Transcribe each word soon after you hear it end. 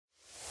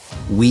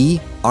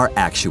We are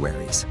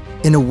actuaries.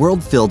 In a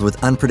world filled with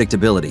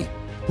unpredictability,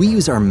 we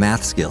use our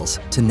math skills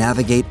to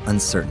navigate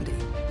uncertainty.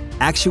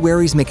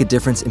 Actuaries make a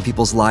difference in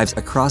people's lives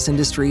across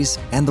industries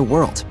and the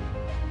world.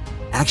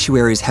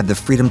 Actuaries have the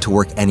freedom to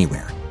work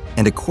anywhere,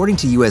 and according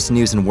to U.S.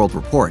 News and World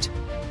Report,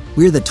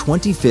 we're the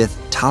 25th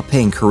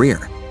top-paying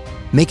career.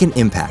 Make an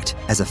impact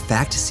as a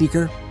fact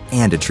seeker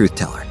and a truth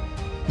teller.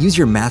 Use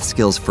your math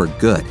skills for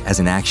good as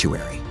an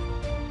actuary.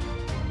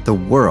 The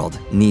world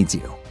needs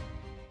you.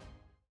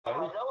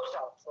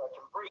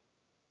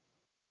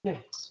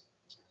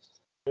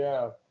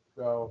 Yeah,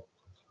 so,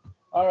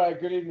 all right,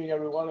 good evening,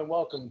 everyone, and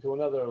welcome to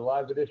another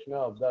live edition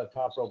of the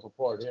Top Rope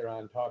Report here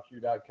on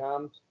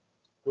TalkShoe.com,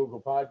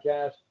 Google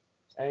Podcast,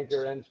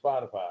 Anchor, and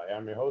Spotify.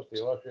 I'm your host, the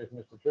illustrious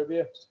Mr.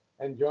 Trivia,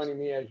 and joining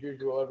me as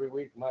usual every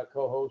week, my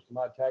co-host,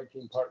 my tag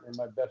team partner,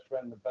 my best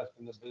friend, the best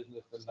in the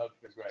business, the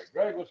Nutska Greg.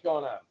 Greg, what's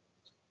going on?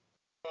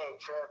 Hey,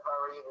 Trev, how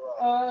are you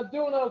today?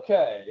 Doing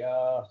okay.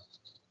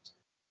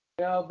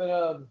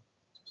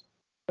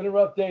 Been a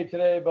rough day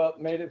today, but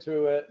made it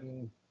through it,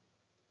 and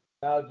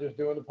now just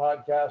doing the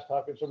podcast,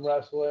 talking some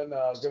wrestling.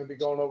 Going to be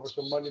going over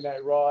some Monday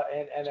Night Raw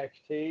and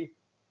NXT.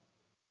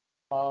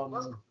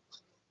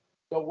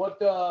 So what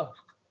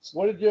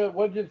did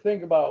you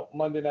think about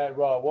Monday Night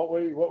Raw? What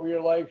were your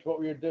likes? What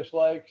were your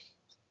dislikes?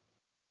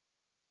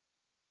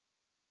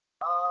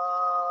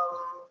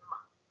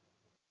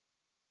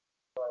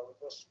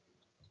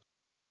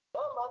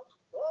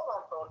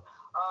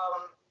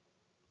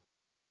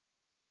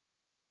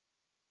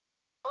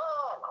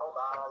 Hold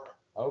on.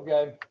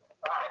 Okay.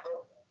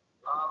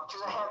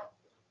 Because I have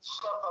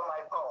stuff on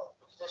my phone.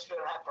 This way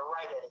I don't have to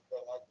write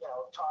anything. I,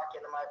 talk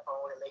into my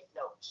phone and make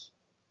notes.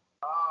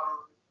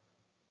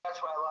 That's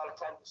why a lot of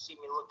times you see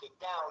me looking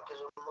down because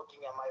I'm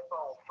looking at my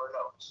phone for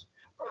notes.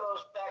 For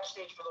those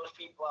backstage, for those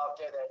people out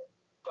there that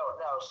don't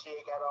know, see,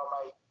 I got all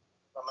my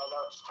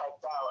notes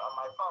typed out on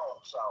my phone.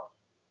 So,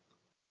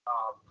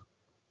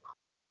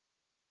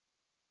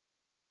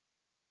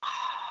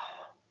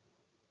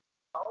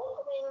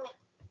 opening,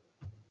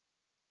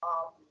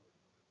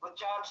 with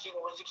John Cena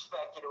was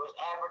expected. It was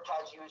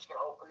advertised he was going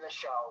to open the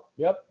show.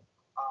 Yep.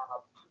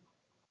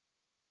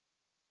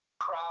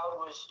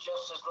 Crowd was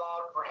just as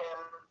loud for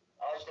him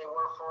as they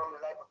were for him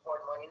the night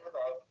before Money in the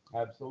Bank.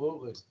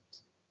 Absolutely.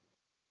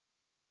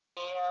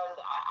 And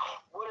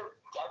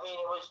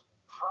it was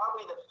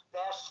probably the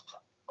best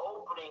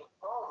opening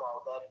promo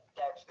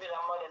that's been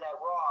on Monday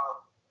Night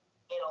Raw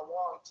in a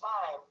long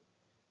time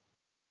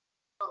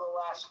for the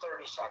last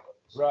 30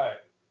 seconds.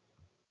 Right.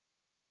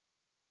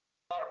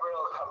 That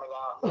Riddle coming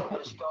out and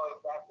just going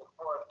back and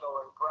forth,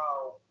 going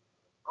bro.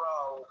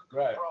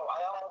 Right. Bro. I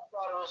almost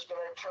thought it was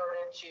going to turn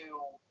into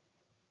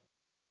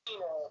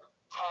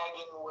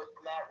tagging with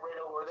Matt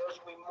Riddle, where there's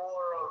going to be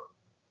more of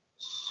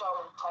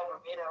some type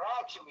of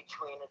interaction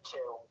between the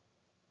two.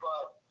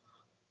 But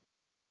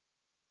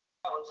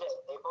that was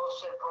it. They both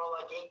said bro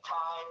like 8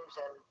 times,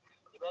 and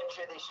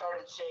eventually they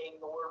started saying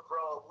the word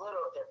bro a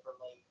little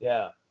differently.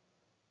 Yeah.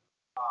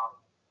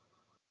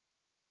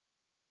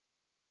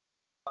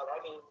 But I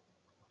mean,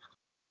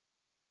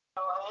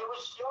 it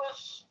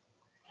was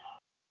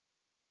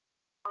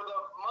for the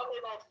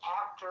Monday night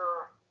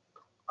after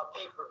a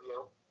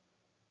pay-per-view.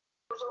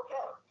 It was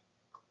okay.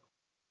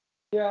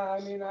 Yeah, I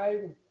mean,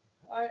 I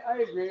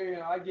agree.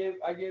 I gave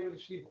it a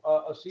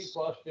C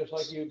plus, just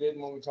like you did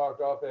when we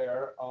talked off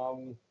air.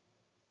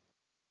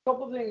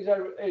 Couple of things.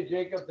 Hey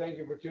Jacob, thank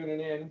you for tuning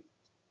in.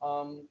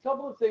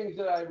 Couple of things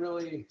that I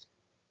really,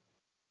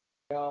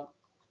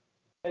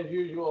 as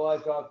usual, I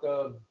thought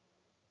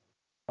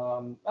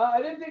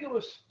I didn't think it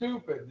was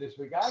stupid this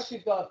week. I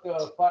actually thought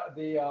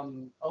the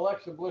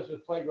Alexa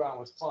Bliss's playground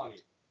was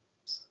funny.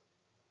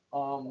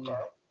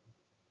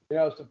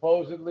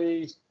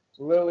 Supposedly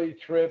Lily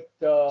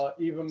tripped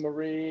Eva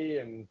Marie,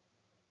 and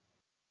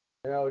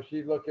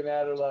she's looking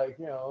at her like,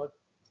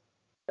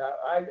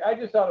 I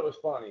just thought it was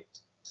funny.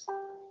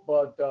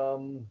 But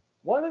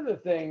one of the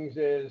things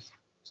is,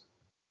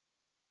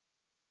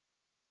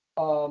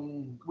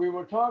 we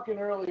were talking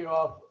earlier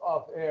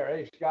off air.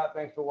 Hey Scott,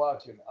 thanks for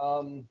watching.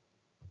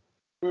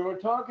 We were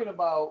talking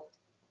about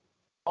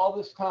all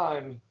this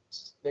time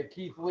that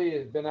Keith Lee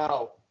has been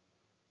out,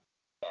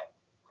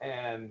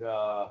 and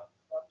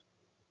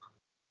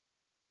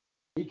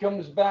he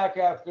comes back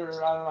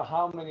after I don't know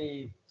how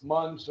many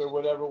months or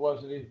whatever it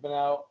was that he's been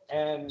out,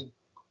 and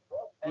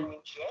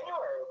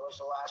January was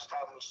the last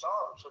time we saw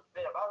him, so it's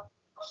been about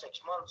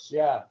 6 months.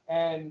 Yeah,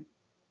 and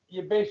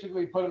you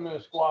basically put him in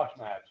a squash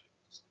match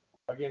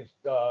against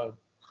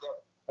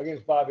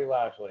Bobby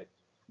Lashley.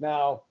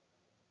 Now,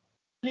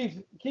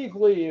 Keith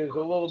Lee is a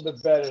little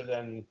bit better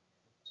than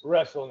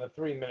wrestling a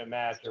 3-minute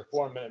match or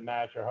 4-minute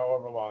match or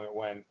however long it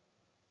went.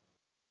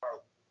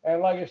 And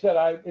like I said,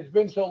 it's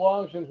been so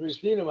long since we've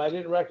seen him, I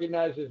didn't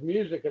recognize his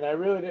music, and I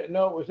really didn't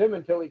know it was him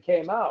until he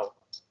came out.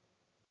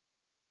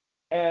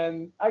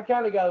 And I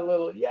kind of got a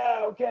little,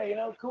 okay,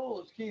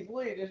 cool, it's Keith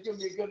Lee, this is going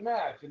to be a good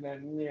match. And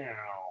then,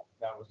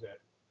 that was it.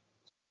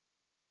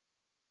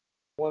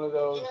 One of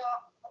those.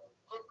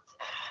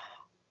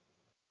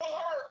 They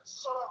had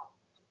some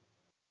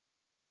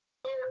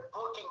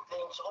booking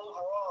things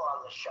overall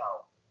on the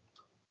show.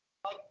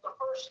 Like the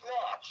first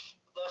match,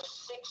 the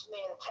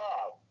 6-man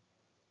tag,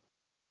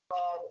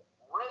 had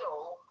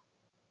Riddle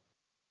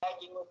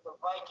tagging with the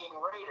Viking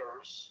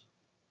Raiders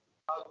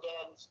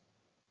against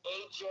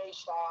AJ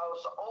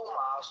Styles,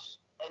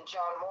 Omos, and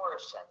John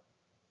Morrison.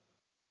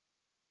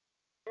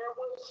 There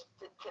was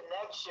the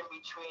connection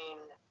between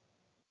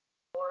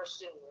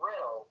Morrison and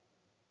Riddle.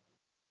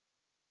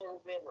 It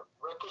had been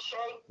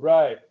Ricochet,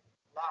 Right.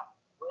 not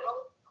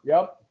Riddle.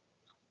 Yep.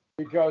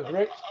 Because And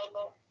then,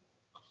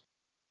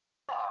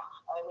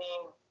 I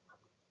mean,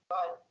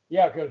 but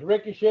yeah, because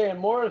Ricochet and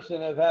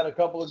Morrison have had a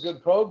couple of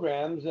good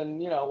programs,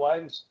 and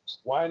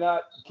why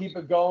not keep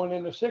it going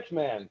in the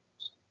 6-man?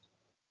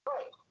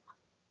 right.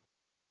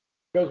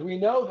 Because we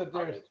know that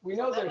there's So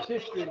then I'm history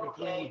thinking,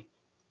 between. okay,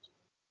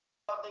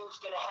 something's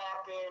gonna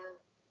happen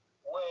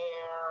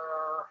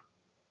where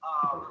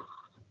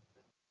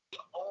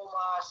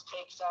Omos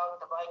takes out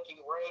the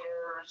Viking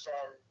Raiders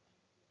and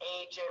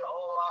AJ and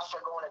Omos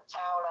are going to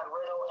town on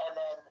Riddle, and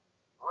then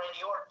Randy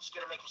Orton's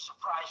gonna make a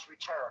surprise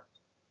return.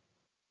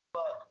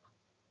 But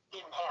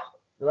didn't happen.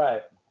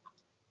 Right.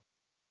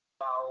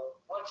 Now,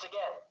 once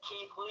again,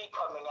 Keith Lee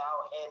coming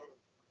out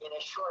in a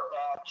short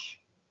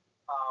match.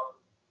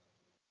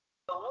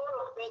 The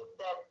little bit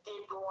that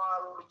did go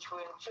on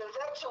between, so it was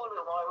actually a little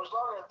bit long. It was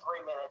longer than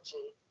 3 minutes.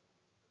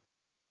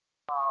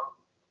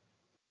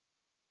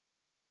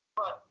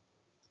 But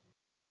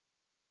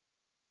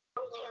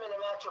putting him in a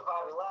match with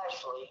Bobby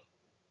Lashley,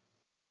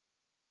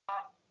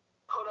 that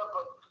put up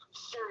a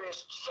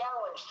serious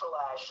challenge to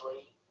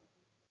Lashley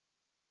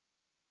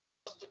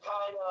just to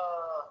kind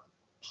of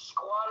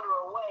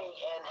squander away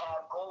and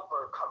have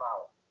Goldberg come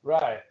out.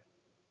 Right.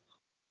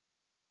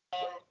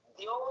 And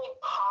the only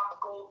pop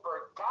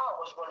Goldberg got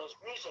was when his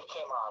music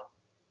came on.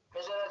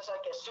 Because then it's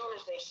like as soon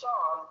as they saw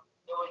him,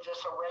 it was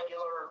just a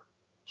regular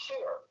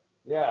cheer.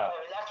 Yeah. I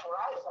mean, that's what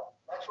I thought.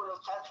 That's what it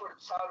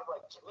sounded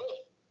like to me.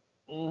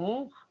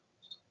 Mm-hmm.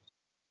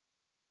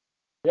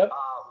 Yep.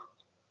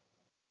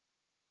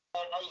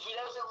 And he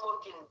doesn't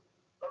look in.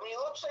 I mean, he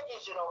looks like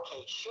he's in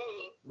okay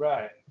shape.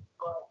 Right.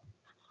 But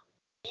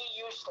he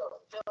used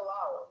to fill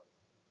out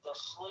the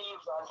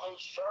sleeves on his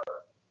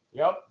shirt.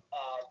 Yep.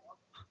 And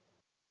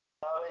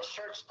his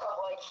shirt's cut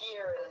like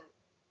here, and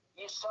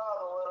you saw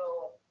the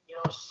little,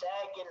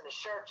 sag in the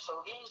shirt.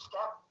 So he's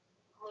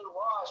definitely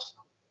lost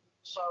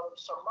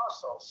some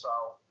muscle. So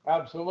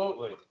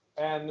Absolutely.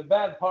 And the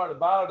bad part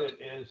about it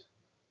is,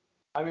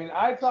 I mean,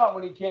 I thought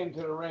when he came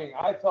to the ring,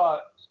 I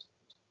thought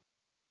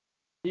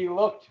he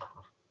looked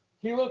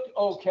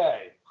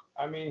okay.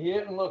 I mean, he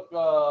didn't look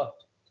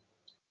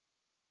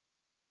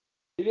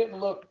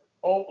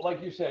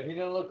like you said, he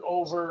didn't look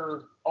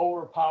over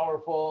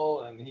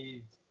powerful, and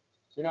he,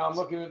 I'm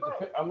looking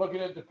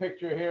at the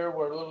picture here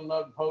where Little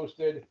Nug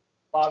posted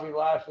Bobby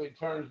Lashley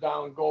turns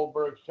down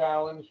Goldberg's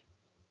challenge.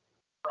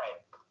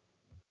 right.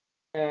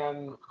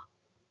 And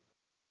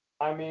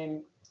I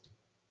mean,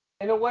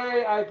 in a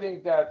way, I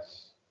think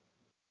that's,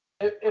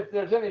 if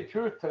there's any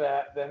truth to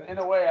that, then in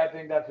a way, I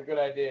think that's a good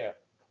idea.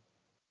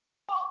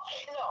 Well,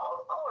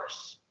 no, of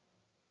course.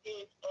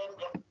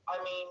 I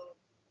mean,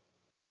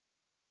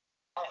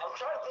 I'm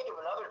trying to think of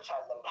another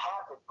time that it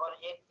happened, but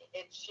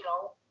it's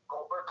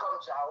Goldberg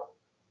comes out,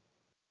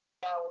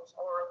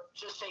 or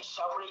just say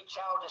somebody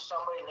challenges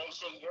somebody and they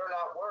say you're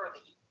not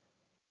worthy,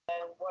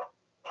 and what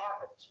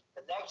happens?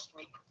 The next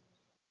week,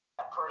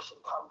 that person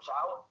comes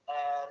out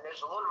and there's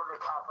a little bit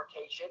of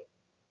confrontation.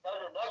 Then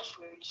the next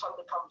week,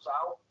 something comes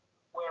out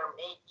where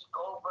maybe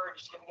Goldberg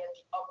is going to get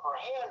the upper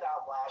hand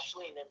on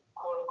Lashley and then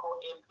quote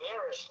unquote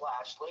embarrass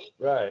Lashley.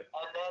 Right.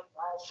 And then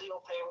Lashley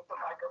will play with the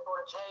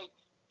microphone and say,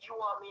 "You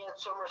want me at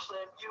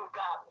SummerSlam? You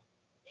got me."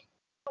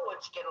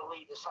 It's going to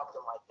lead to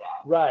something like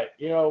that. Right.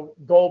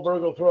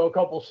 Goldberg will throw a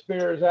couple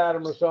spears at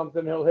him or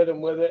something. He'll hit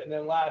him with it, and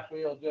then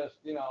Lashley will just,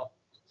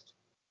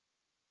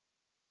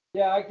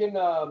 Yeah, I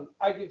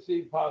can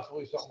see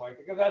possibly something like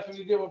that, because that's what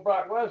he did with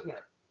Brock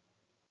Lesnar.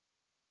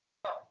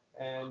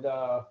 And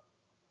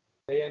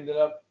they ended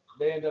up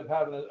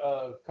having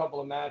a couple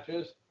of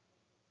matches.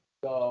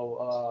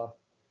 So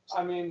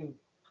I mean,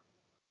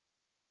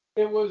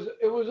 it was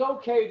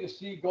okay to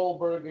see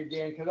Goldberg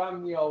again, because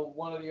I'm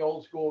one of the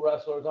old school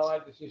wrestlers. I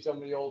like to see some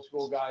of the old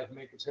school guys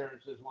make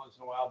appearances once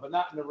in a while, but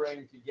not in the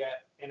ring to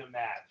get in a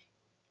match.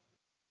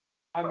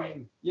 I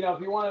mean,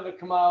 if you wanted to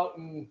come out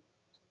and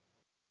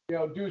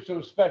do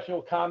some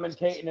special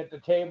commentating at the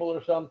table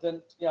or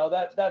something,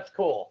 that's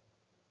cool.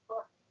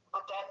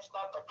 But that's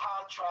not the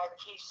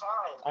contract he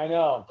signed. I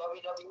know.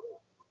 With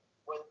WWE.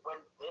 When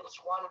Vince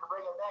wanted to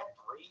bring him back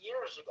 3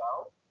 years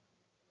ago.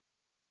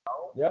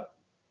 Yep.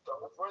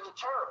 Those were the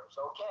terms.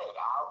 Okay,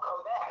 I'll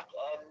come back.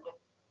 And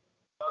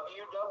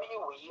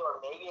WWE,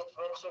 or maybe it's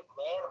Vince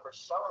McMahon, or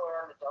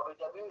somewhere in the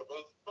WWE,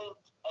 they think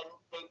and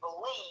they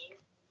believe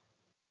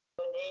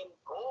the name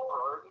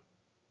Goldberg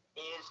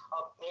is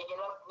a big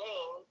enough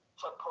name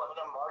to put in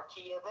a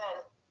marquee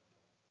event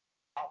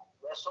at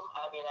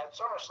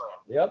SummerSlam.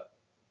 Yep.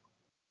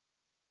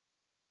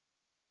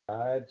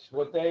 That's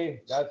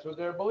what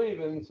they're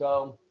believing.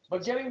 So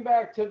But getting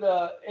back to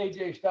the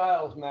AJ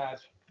Styles match,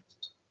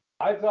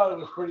 I thought it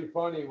was pretty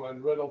funny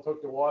when Riddle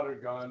took the water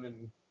gun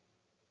and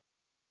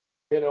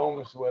hit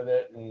Omos with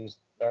it,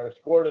 or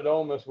squirted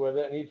Omos with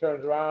it, and he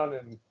turns around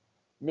and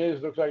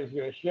Miz looks like he's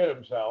gonna shit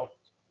himself.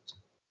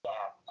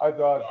 I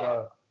thought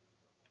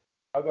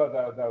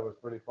that was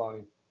pretty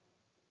funny.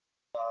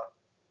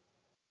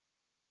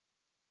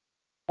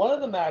 One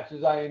of the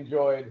matches I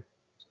enjoyed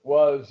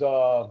was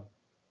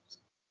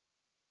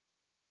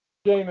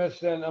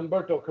Sheamus and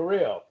Humberto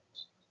Carrillo.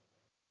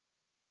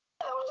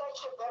 That was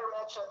actually a better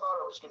match than I thought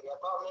it was going to be. I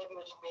thought maybe it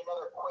was going to be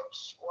another quick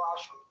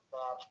squash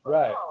match, but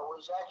Right. no, it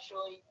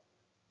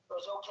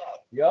was okay.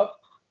 Yep.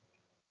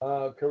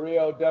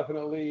 Carrillo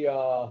definitely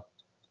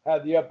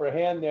had the upper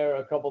hand there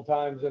a couple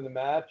times in the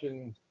match,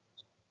 and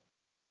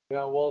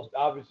well,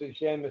 obviously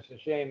Sheamus is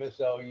Sheamus,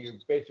 so you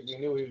basically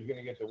knew he was going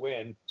to get the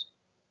win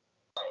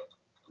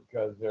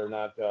because they're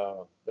not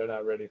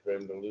ready for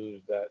him to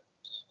lose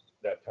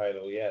that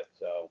title yet.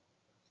 So,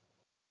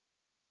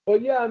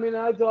 but yeah, I mean,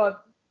 I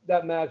thought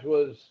that match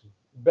was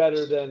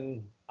better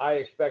than I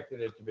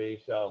expected it to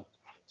be. So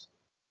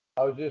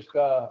I was just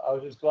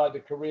glad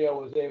that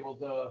Carrillo was able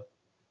to,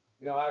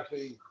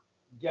 actually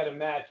get a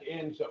match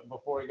in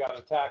before he got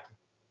attacked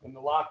in the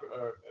locker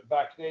or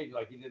backstage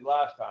like he did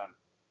last time.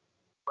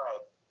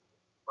 Right.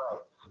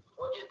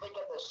 What did you think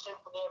of the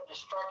Symphony of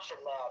Destruction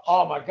match?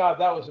 Oh my God,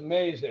 that was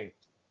amazing.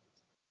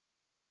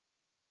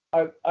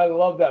 I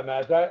love that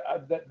match.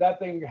 That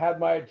thing had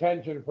my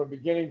attention from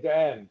beginning to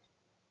end.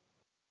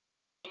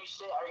 Are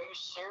you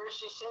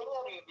seriously saying that,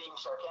 or are you being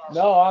sarcastic?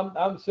 No,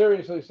 I'm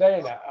seriously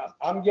saying that.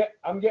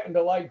 I'm getting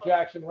to like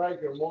Jackson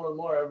Ryker more and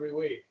more every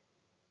week.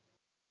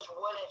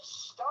 When it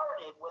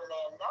started, when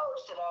they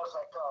announced it, I was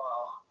like,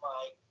 oh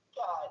my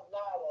God,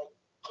 not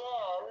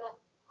again.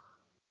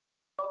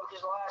 Because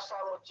last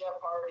time with Jeff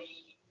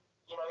Hardy,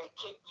 you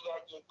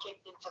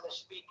kicked into the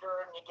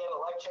speaker and you get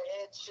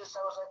electrocuted. It's just,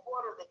 I was like,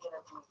 what are they going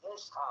to do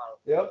this time?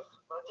 Yep.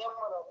 But then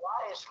when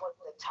Elias went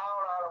to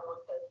town on him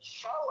with the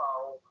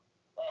cello,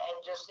 and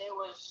it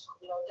was,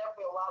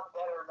 definitely a lot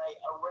better than I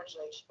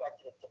originally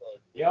expected it to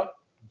be. Yep.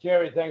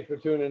 Jerry, thanks for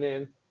tuning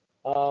in.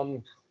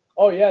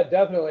 Oh yeah,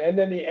 definitely. And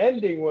then the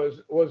ending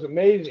was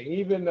amazing.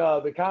 Even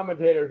the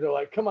commentators are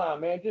like, come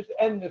on, man, just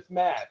end this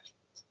match.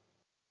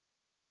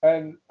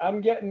 And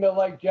I'm getting to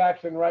like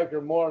Jackson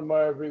Ryker more and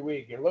more every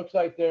week. It looks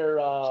like they're,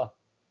 well,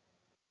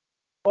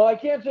 I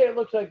can't say it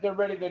looks like they're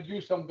ready to do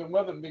something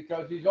with him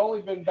because he's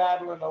only been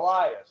battling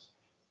Elias.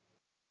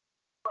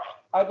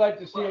 I'd like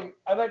to see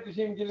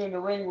him get in the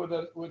ring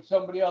with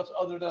somebody else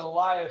other than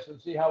Elias and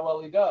see how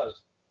well he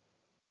does.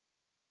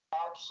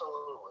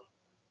 Absolutely.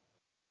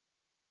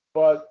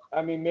 But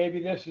I mean,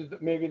 maybe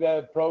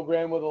that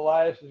program with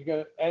Elias is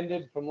going to end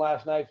it from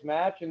last night's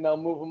match, and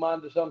they'll move him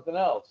on to something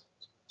else.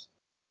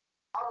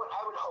 I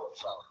would hope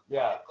so.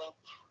 Yeah. I think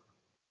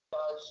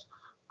because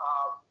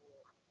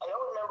I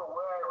don't remember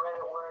where I read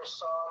it, where I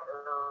saw it,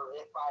 or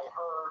if I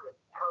heard it.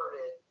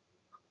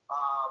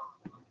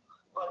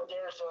 But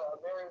there's a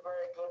very,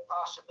 very good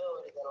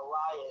possibility that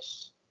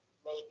Elias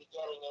may be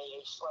getting a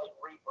slight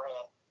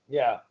rebrand.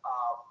 Yeah.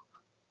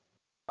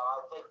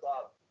 I think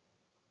that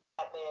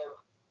may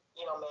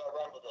have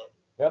ended it.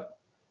 Yep.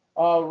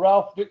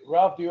 Ralph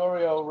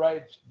Diorio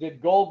writes,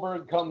 did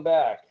Goldberg come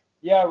back?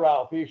 Yeah,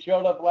 Ralph. He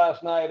showed up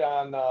last night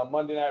on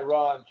Monday Night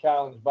Raw and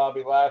challenged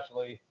Bobby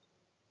Lashley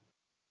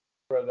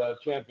for the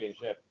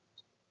championship.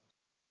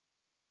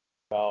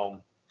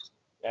 So,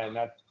 and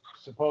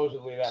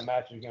supposedly that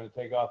match is going to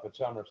take off at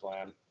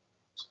SummerSlam.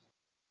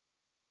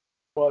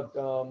 But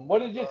what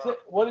did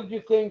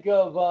you think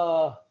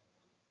of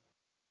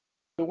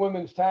the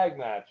women's tag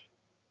match?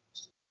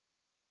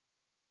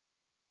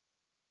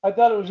 I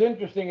thought it was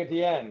interesting at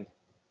the end.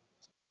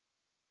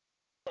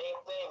 Same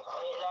thing.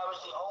 That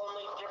was the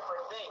only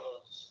different thing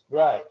is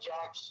right.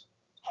 Jax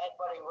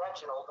headbutting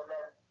Reginald, and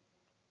then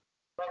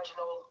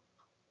Reginald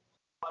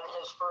won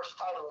his first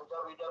title in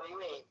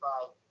WWE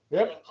by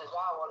getting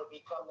Tozawa to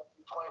become the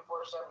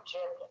 24/7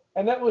 champion.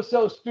 And that was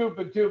so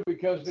stupid too,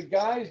 because the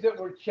guys that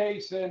were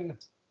chasing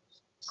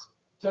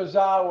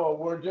Tozawa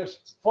were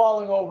just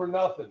falling over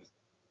nothing.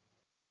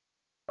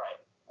 Right.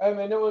 I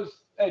mean, it was.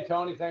 Hey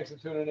Tony, thanks for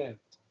tuning in.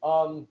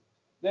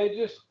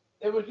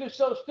 It was just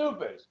so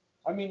stupid.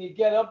 I mean, you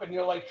get up and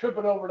you're like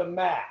tripping over the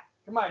mat.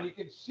 Come on, you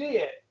can see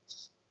it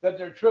that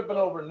they're tripping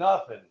over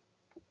nothing.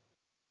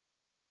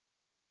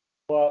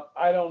 But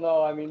I don't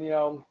know. I mean,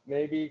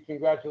 maybe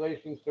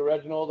congratulations to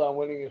Reginald on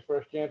winning his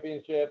first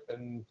championship,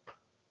 and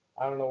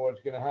I don't know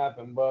what's going to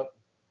happen. But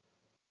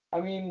I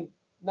mean,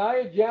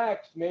 Nia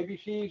Jax, maybe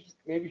she's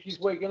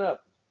waking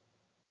up.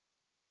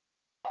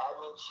 I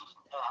mean,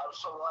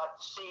 so we'll have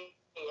to see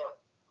if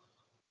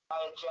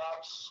Nia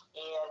Jax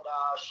and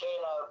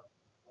Shayna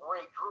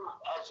regroup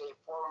as a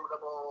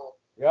formidable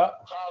tag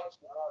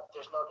team.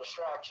 There's no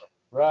distraction.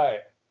 Right.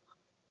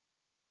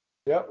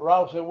 Yep.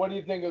 Ralph said, what do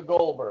you think of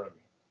Goldberg?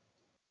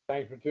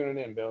 Thanks for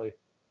tuning in, Billy.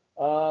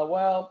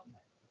 Well,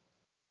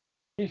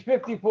 he's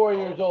 54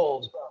 years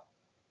old.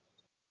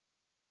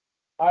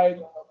 I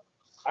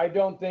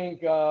don't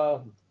think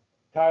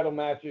title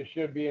matches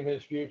should be in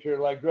his future.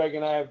 Like Greg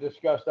and I have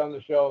discussed on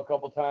the show a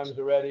couple times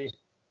already.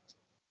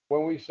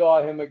 When we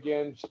saw him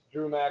against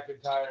Drew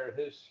McIntyre,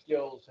 his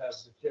skills have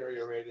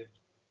deteriorated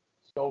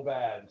so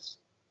bad.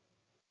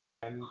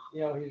 And,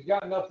 you know, he's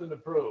got nothing to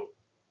prove.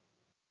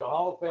 The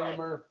Hall of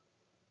Famer.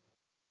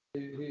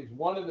 He's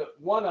one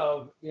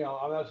of, you know,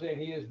 I'm not saying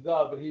he is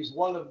but he's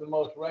one of the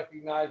most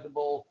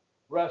recognizable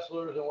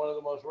wrestlers and one of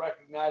the most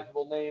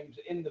recognizable names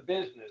in the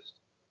business,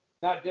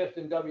 not just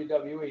in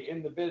WWE,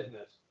 in the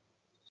business.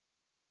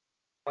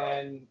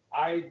 And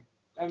I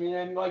mean,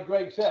 and like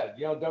Greg said,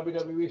 you know,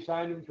 WWE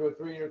signed him to a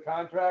 3-year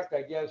contract.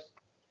 I guess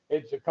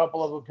it's a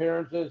couple of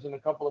appearances and a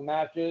couple of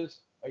matches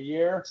a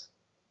year.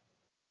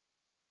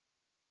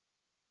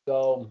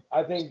 So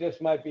I think this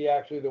might be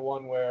actually the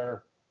one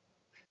where,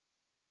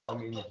 I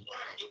mean, if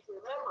you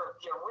remember,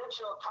 the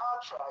original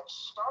contract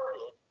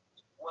started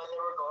when they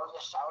were going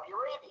to Saudi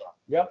Arabia.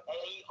 Yep.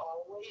 And he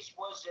always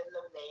was in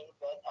the main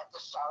event at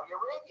the Saudi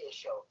Arabia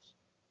shows.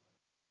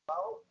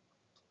 Well,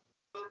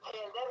 the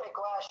pandemic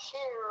last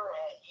year,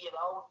 you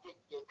know,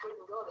 you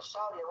couldn't go to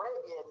Saudi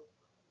Arabia. And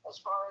as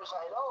far as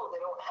I know,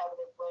 they don't have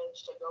any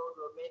plans to go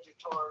to a major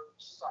tour in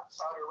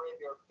Saudi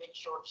Arabia or big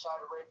show in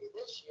Saudi Arabia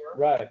this year.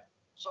 Right.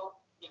 So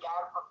you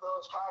got to fulfill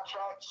his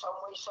contract some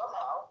way,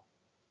 somehow.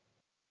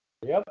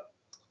 Yep.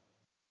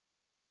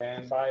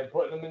 And by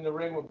putting him in the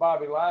ring with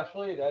Bobby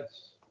Lashley,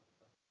 that's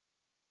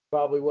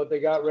probably what they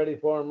got ready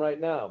for him right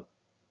now.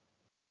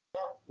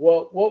 Yeah.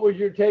 Well, what was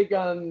your take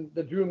on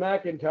the Drew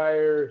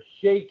McIntyre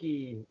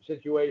shaky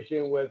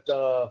situation with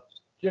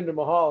Jinder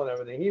Mahal and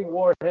everything? He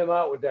wore him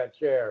out with that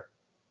chair.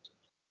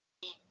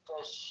 He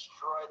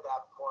destroyed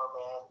that poor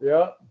man.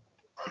 Yep.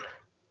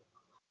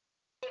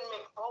 Even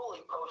Mick Foley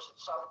posted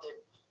something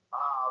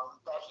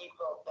that he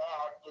felt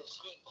bad because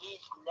he's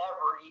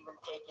never even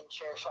taken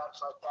chair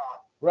shots like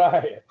that.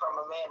 Right. From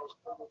a man who's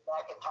been with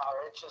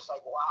McIntyre. It's just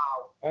like,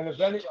 wow. And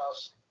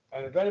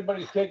if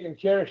anybody's taking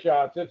chair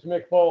shots, it's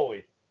Mick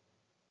Foley.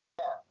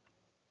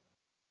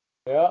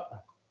 Yeah.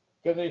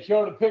 Because they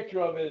showed a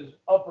picture of his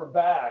upper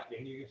back,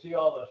 and you can see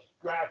all the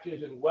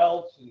scratches and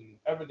welts and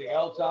everything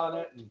else on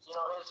it. And, you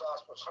know, his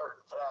ass was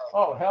hurting today.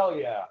 oh, hell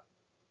yeah.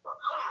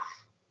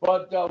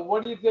 But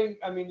what do you think?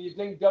 I mean, do you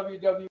think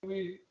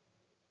WWE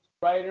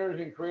writers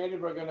and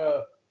creative are going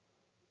to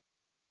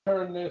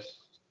turn this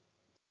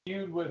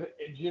feud with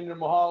Jinder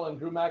Mahal and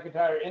Drew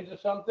McIntyre into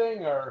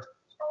something? Or?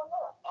 Oh,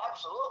 yeah,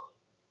 absolutely.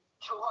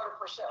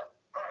 200%.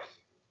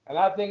 And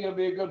I think it'll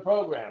be a good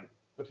program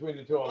between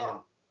the two of them.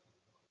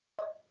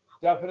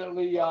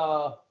 Definitely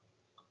a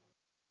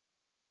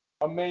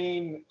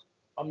main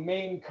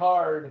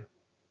card,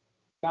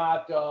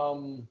 not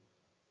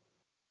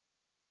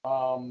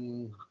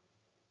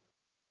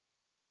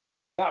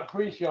not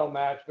pre-show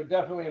match, but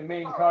definitely a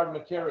main card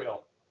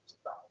material.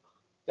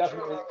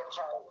 Definitely.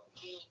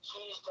 He's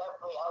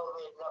definitely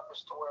elevated up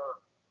as to where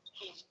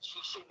he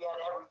should be on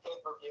every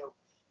pay-per-view.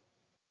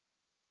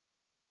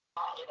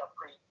 Not in a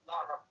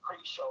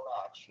pre-show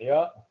match.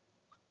 Yeah.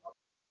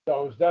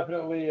 So it's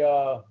definitely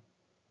a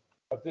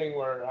thing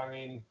where, I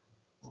mean,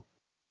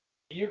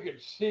 you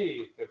could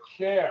see the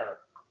chair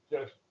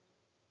just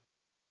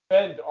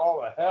bend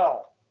all the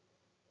hell.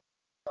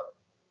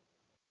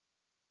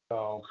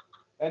 So,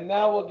 and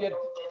now we'll get.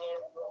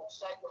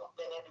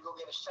 They had to go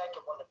get a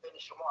second one to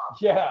finish him off.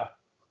 Yeah.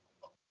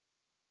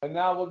 And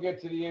now we'll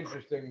get to the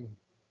interesting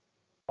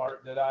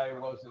part that I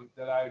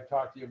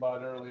talked to you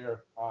about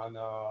earlier on.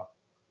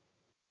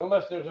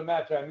 Unless there's a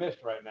match I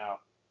missed right now,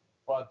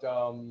 but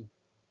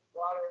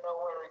Well, I don't know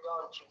where we're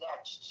going to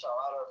next, so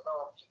I don't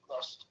know if you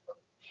missed.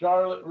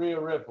 Charlotte Rhea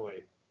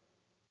Ripley.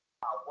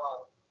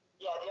 Well,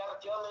 yeah,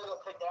 the only other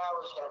thing that I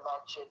was going to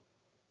mention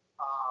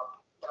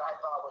that I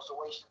thought was a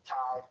waste of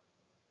time,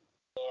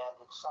 and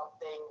it's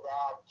something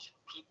that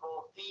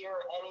people fear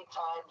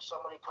anytime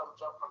somebody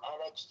comes up from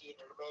NXT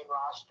to the main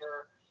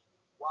roster.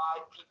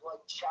 Why people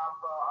like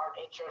Ciampa aren't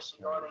interested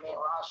in going to the main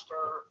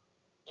roster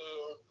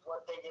is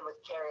what they did with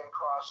Karrion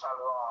Kross on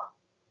Raw.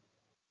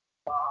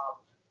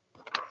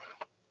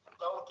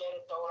 Don't get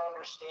it, don't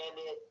understand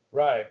it.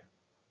 Right.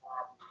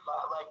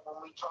 But like when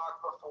we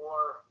talked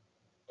before,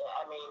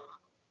 I mean,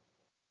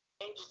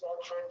 Paige's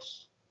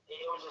entrance,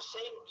 it was the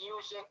same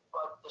music,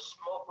 but the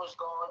smoke was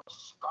gone.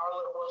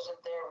 Scarlett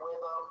wasn't there with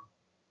him.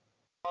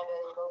 And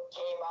then, you know,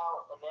 came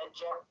out, and then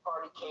Jeff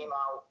Hardy came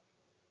out.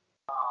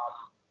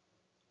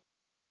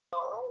 The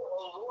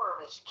whole allure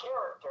of his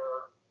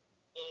character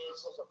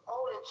is his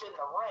opponent's in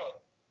the ring.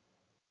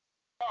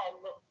 And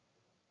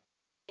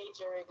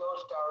Paige area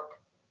goes dark.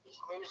 His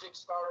music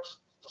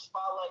starts, the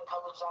spotlight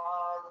comes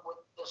on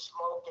with the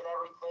smoke and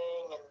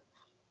everything, and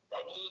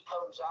then he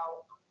comes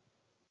out.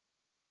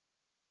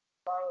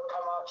 Scarlett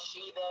come out.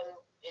 She then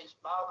is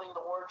mouthing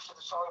the words to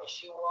the song as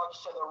she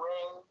walks to the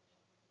ring.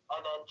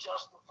 And then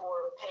just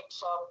before it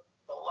picks up,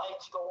 the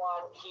lights go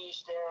on.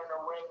 He's there in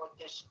the ring with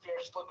this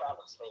fierce look on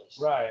his face.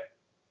 Right.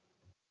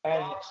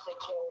 And that's the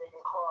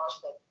Karrion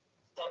Kross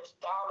that's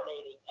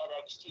dominating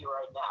NXT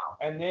right now.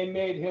 And they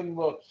made him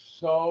look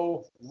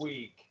so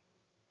weak.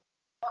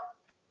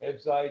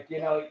 It's like,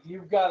 you know,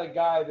 you've got a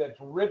guy that's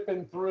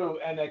ripping through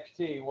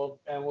NXT.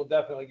 We'll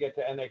definitely get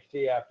to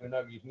NXT after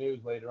Nuggies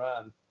News later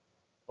on.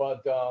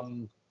 But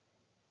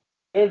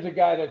there's a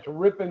guy that's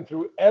ripping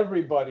through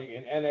everybody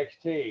in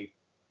NXT.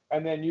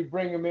 And then you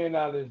bring him in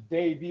on his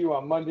debut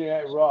on Monday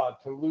Night Raw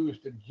to lose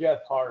to Jeff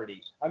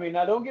Hardy. I mean,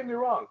 now don't get me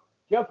wrong.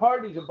 Jeff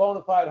Hardy's a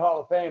bona fide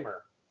Hall of Famer.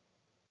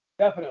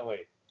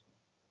 Definitely.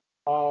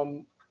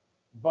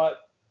 But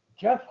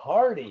Jeff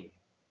Hardy,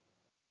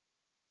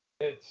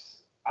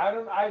 I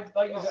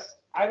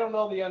don't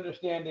know the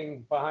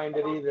understanding behind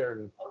it either.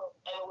 And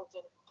it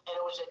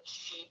was a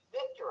cheap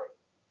victory.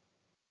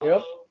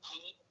 Yep. I mean,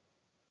 he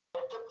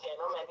went to pin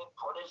him and he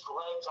put his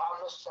legs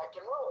on the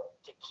second rope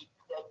to keep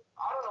that.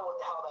 I don't know what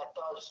the hell that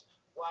does,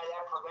 why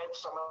that prevents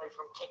somebody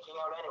from kicking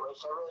out anyway.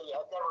 So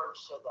I've never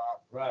understood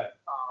that. Right.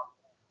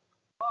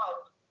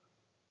 But,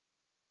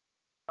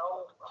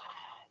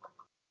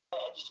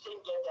 I just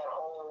didn't get that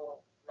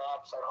whole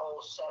match, that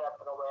whole setup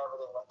and the way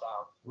everything went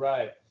down.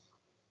 Right.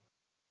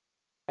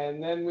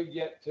 And then we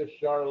get to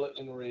Charlotte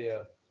and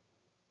Rhea.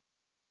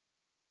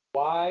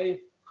 Why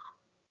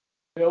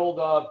build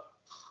up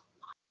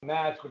a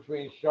match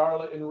between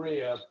Charlotte and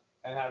Rhea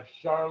and have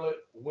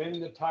Charlotte win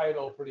the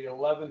title for the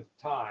 11th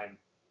time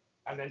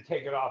and then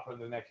take it off for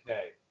the next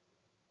day?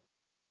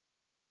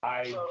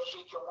 So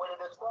she can win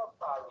it a 12th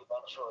time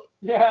eventually.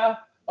 Yeah,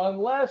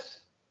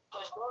 unless...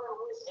 Because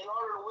in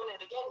order to win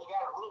it again, you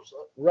got to lose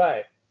it.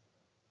 Right.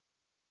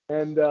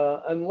 And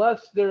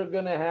unless they're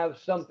going to have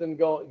something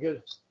going,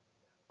 because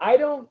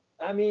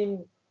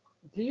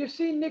do you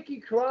see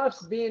Nikki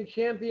Cross being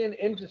champion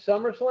into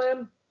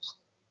SummerSlam?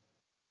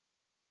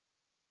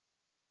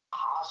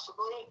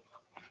 Possibly.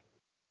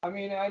 I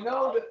mean, I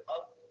know that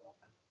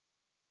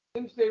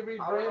since they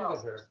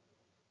rebranded her.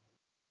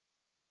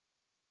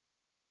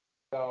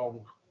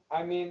 So,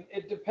 I mean,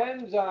 it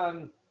depends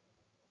on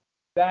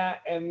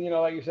that. And, you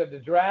know, like you said, the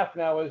draft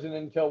now isn't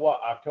until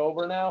what,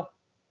 October now?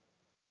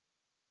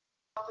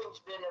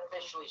 Nothing's been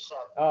officially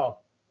set. Oh.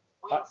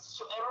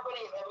 So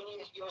everybody, I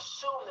mean, you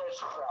assume there's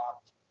a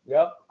draft.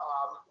 Yep.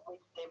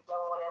 They've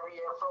done one every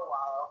year for a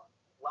while.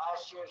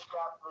 Last year's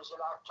draft was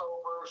in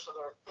October, so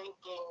they're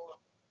thinking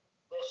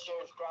this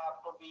year's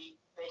draft will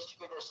be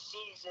basically the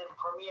season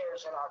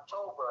premieres in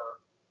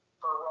October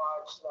for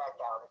Raw and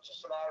SmackDown. It's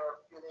just a matter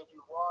of do they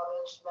do Raw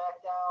and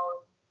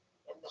SmackDown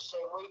in the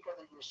same week, or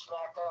they do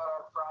SmackDown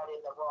on Friday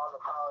and then Raw on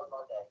the following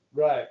Monday.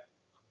 Right.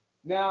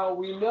 Now,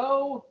 we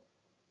know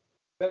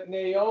that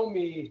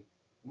Naomi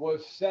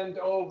was sent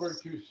over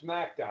to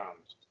SmackDown.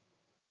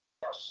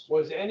 Yes.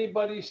 Was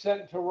anybody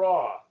sent to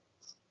Raw?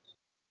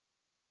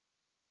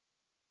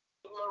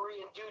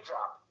 Marie and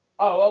Dewdrop.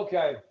 Oh,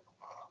 okay.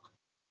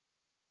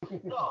 No,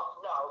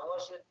 it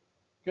wasn't.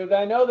 Because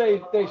I know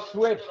they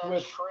switched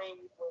with.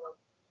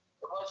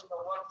 It wasn't a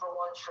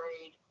one-for-one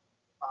trade.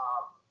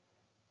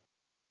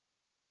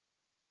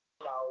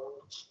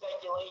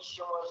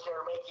 Speculation was they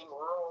were making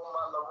room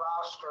on the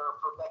roster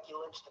for Becky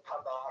Lynch to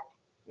come back.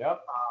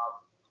 Yep.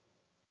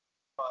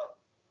 But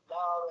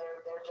now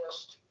they're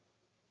just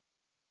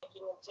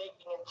taking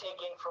and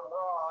taking from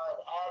Raw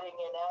and adding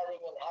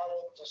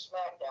to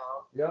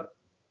SmackDown. Yep.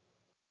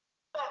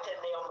 Not that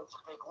Naomi's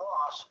a big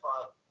loss,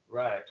 but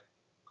right.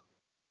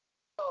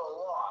 Still a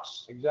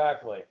loss.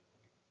 Exactly.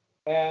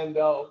 And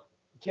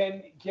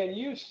can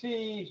you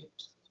see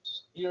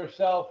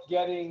yourself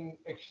getting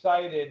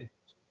excited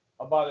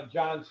about a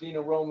John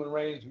Cena Roman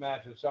Reigns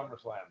match at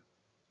SummerSlam?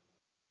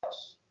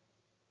 Yes.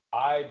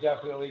 I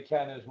definitely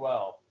can as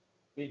well,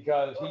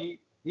 because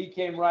he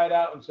came right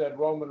out and said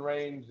Roman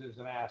Reigns is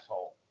an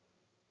asshole.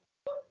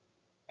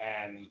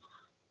 And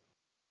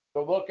the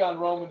look on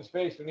Roman's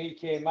face when he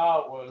came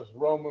out was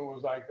Roman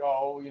was like,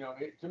 oh, you know,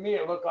 to me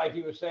it looked like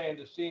he was saying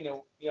to Cena,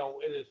 you know,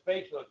 in his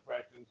facial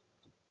expressions,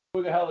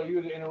 who the hell are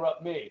you to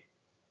interrupt me?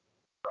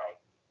 Right.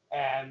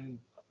 And,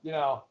 you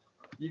know,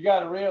 you got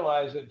to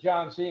realize that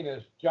John Cena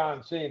is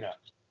John Cena.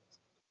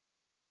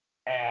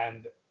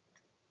 And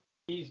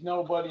he's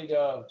nobody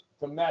to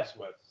mess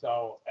with.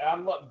 So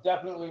I'm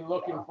definitely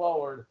looking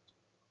forward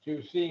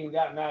to seeing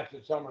that match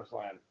at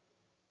SummerSlam.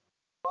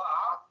 Well,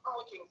 I'm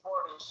looking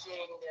forward to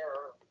seeing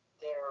their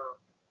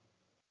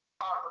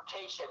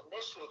confrontation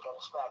this week on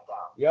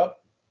SmackDown. Yep.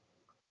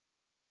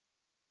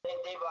 They've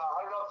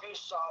I don't know if you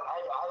saw it.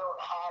 I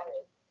don't have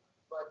it,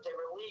 but they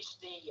released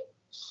the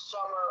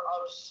Summer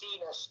of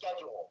Cena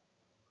schedule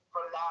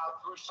from now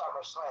through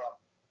SummerSlam.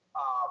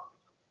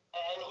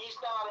 And he's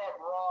not at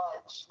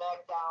Raw and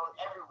SmackDown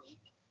every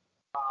week,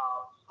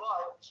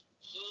 but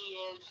he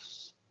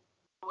is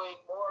doing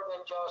more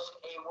than just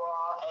a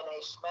Raw and a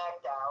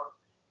SmackDown.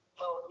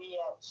 He'll be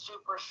at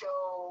super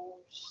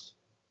shows,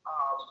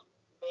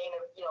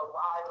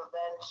 live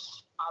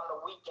events on the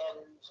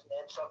weekends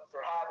and stuff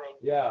they're having.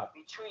 Yeah.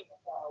 Between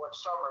now and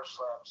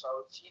SummerSlam,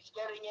 so he's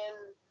getting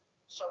in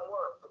some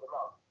work for the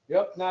month.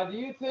 Yep. Now, do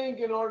you think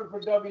in order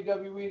for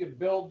WWE to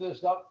build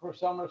this up for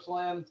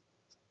SummerSlam,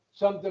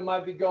 something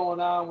might be going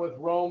on with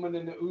Roman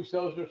and the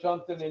Usos or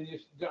something, and you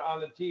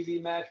on the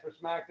TV match for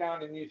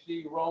SmackDown, and you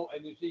see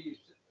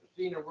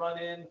Cena run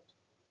in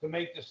to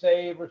make the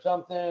save or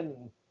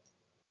something?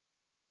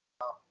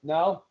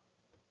 No?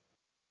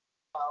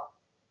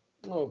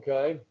 No.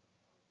 Okay.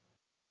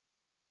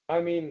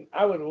 I mean,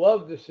 I would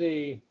love to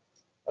see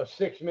a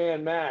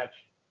 6-man match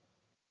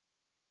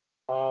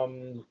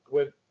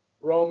with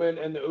Roman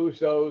and the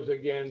Usos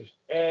against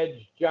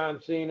Edge,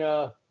 John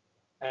Cena,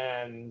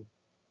 and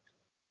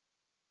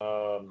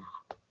I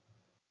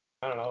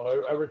don't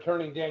know, a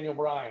returning Daniel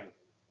Bryan.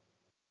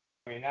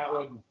 I mean, that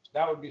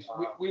would be.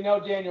 We know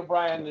Daniel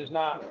Bryan is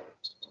not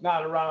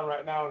around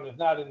right now and is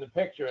not in the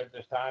picture at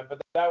this time, but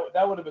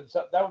that would have been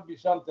that would be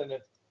something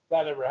if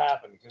that ever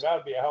happened, because that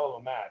would be a hell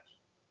of a match.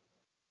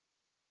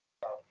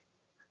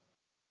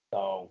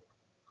 So.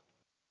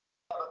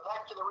 Yeah, but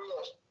back to the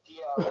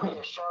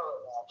Rhea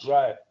Charlotte match.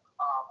 Right.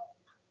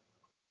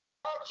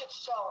 Match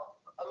itself,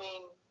 I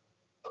mean,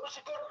 it was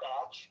a good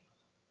match.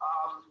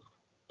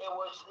 It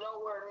was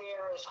nowhere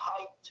near as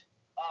hyped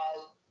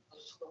as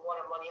the one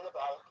at Money in the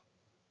Bank.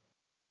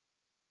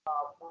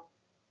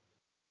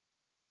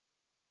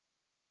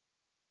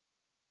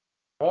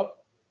 Oh.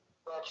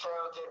 That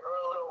Charlotte did her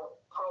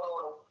little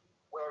promo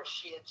where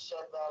she had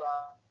said that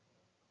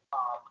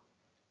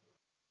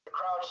the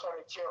crowd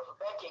started cheering for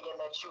Becky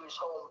again, that she was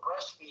home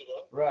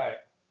breastfeeding.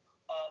 Right.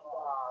 And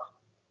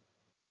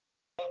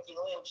Becky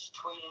Lynch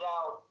tweeted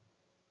out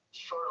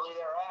shortly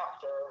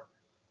thereafter,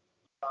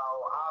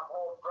 I'm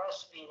home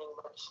breastfeeding,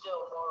 but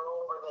still more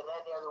over than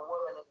any other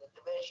woman in the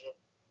division.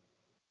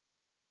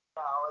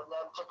 And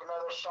then took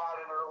another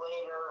shot at her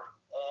later,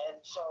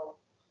 and so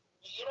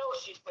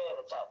she's paying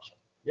attention.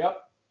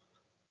 Yep.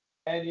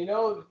 And you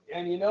know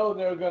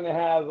they're going to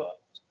have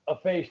a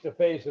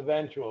face-to-face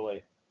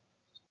eventually.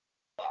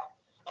 Yeah.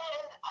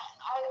 And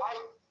I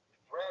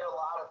read a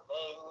lot of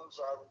things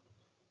and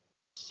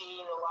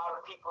seen a lot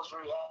of people's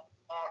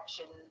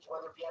reactions,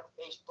 whether it be on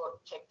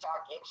Facebook,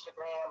 TikTok,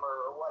 Instagram,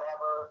 or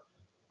whatever,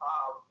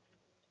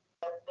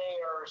 that they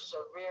are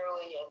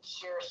severely and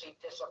seriously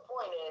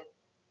disappointed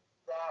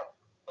that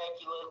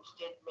Becky Lynch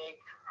did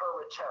make her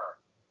return.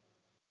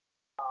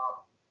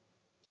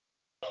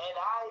 And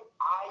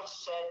I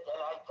said, and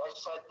I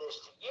said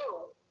this to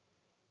you,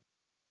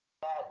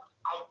 that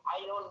I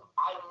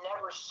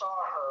never saw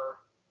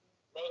her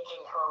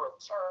making her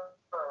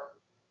return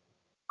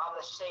on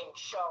the same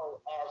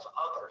show as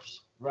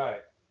others.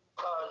 Right.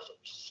 Because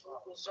she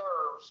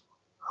deserves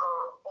her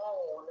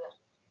own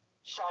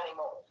shining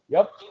moment.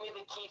 Yep. Give me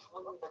the Keith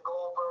Lee, the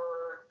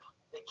Goldberg,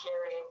 the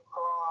Karrion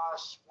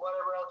Kross,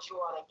 whatever else you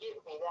want to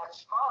give me,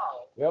 that's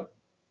fine. Yep.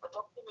 But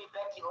don't give me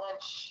Becky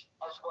Lynch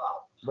as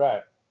well.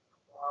 Right.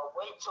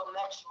 Wait till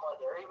next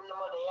Monday or even the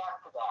Monday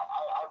after that.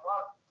 I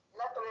want,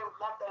 not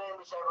that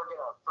anybody's ever going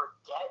to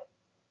forget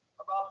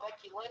about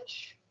Becky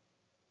Lynch,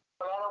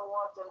 but I don't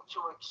want them to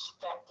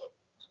expect it.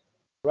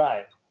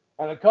 Right.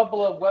 And a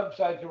couple of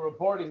websites are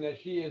reporting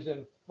that she is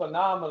in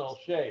phenomenal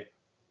shape.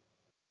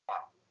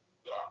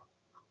 Yeah.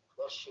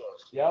 Yes, she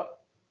is. Yep.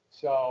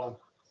 So,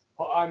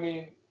 I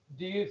mean,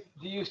 do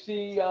you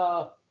see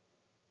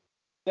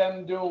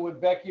them doing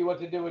with Becky what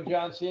they did with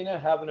John Cena,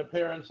 have an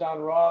appearance on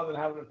Raw, then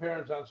have an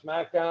appearance on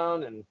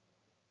SmackDown, and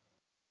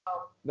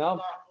no? No,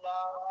 I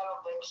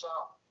don't think so.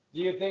 Do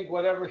you think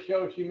whatever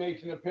show she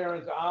makes an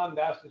appearance on,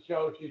 that's the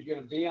show she's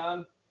going to be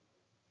on?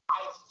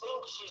 I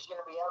think she's going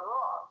to be on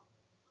Raw.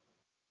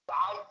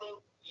 I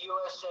think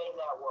USA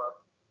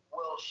Network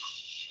will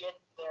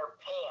shit their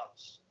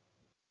pants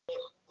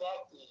if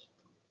Becky.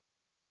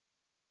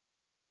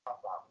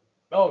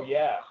 Oh,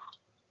 yeah.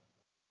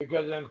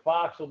 Because then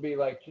Fox will be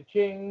like,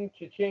 cha-ching,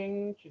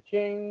 cha-ching,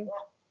 cha-ching.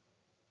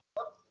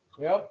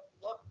 Yep.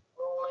 Yep.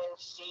 Roman,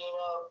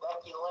 Cena,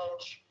 Becky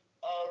Lynch,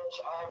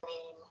 Edge. I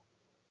mean,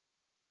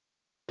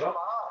 come on.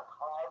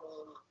 I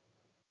mean,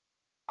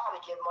 gotta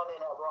give Monday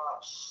Night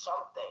Raw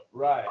something.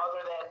 Right.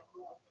 Other than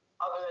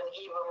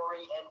Eva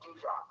Marie and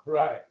Doudrop.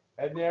 Right.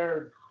 And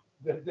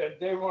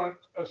they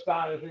weren't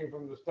astonishing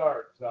from the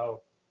start.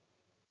 So,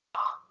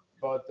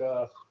 but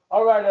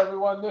all right,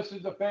 everyone. This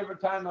is the favorite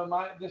time of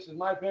this is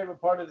my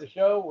favorite part of the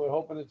show. We're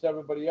hoping it's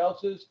everybody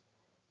else's.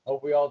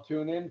 Hope we all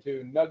tune in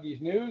to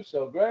Nuggies News.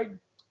 So, Greg,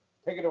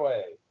 take it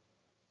away.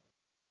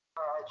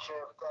 All right,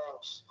 Chip.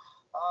 Thanks.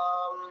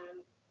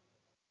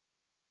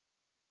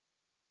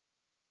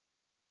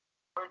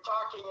 We're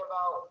talking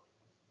about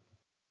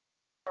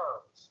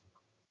returns.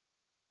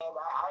 And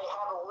I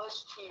have a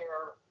list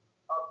here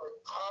of the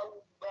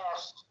 10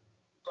 best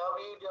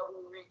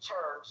WWE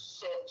returns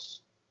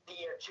since the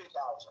year 2000.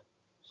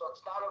 So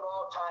it's not of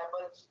all time,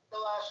 but it's the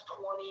last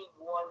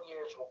 21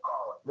 years, we'll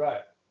call it.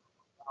 Right.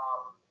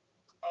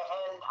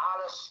 And on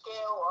a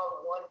scale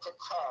of 1 to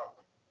 10,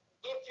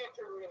 if you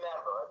can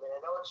remember, I mean,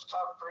 I know it's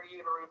tough for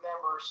you to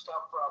remember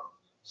stuff from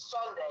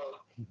Sunday,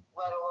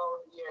 let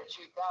alone the year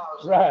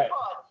 2000. Right.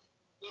 But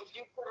if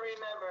you can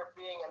remember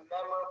being a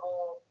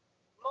memorable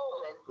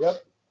moment, Yep.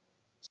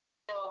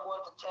 Scale of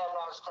 1 to 10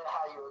 as to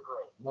how you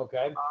agree.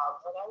 Okay. And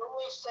I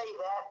only say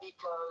that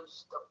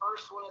because the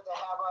first one that they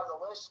have on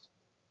the list,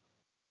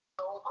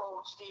 Stone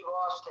Cold Steve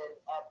Austin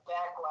at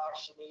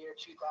Backlash in the year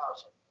 2000.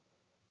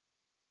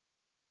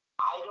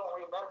 I don't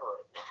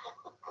remember it.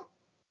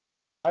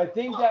 I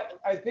think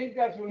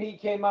that's when he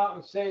came out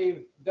and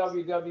saved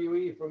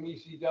WWE from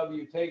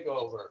ECW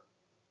Takeover.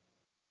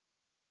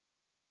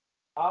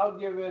 I'll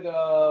give it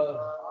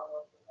a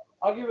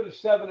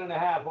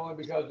 7.5 only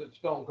because it's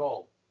Stone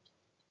Cold.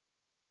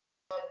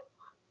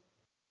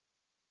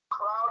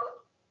 Crowd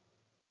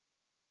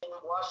in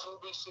Washington,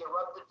 D.C.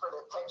 erupted for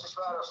the Texas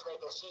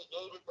Rattlesnake as he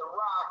aided The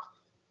Rock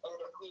in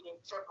defeating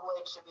Triple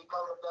H to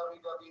become the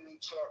WWE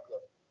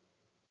champion.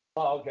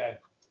 Oh, okay.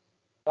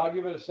 I'll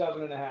give it a 7.5. All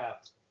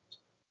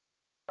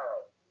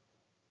right.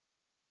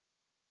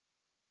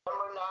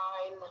 Number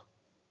 9,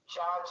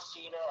 John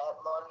Cena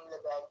at Money in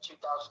the Bank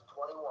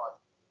 2021.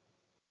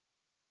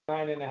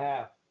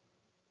 9.5.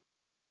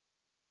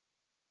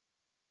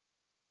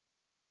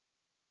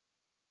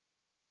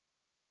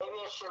 Maybe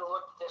I should have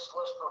looked at this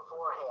list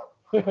beforehand.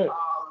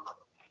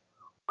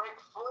 Ric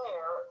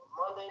Flair,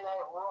 Monday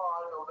Night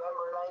Raw,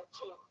 November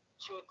 19th,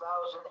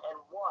 2001.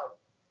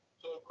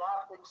 He had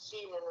not been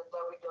seen in the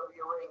WWE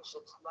ring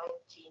since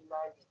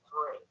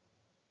 1993.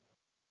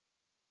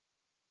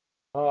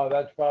 Oh,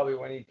 that's probably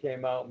when he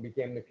came out and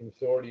became the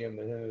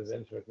consortium and him and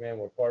Vince McMahon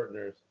were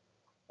partners.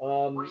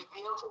 Revealed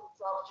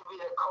himself to be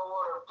the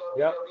co-owner of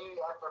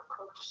WWE after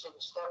purchasing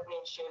Stephanie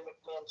and Shane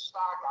McMahon's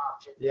stock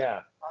options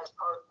as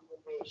part of the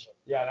invasion.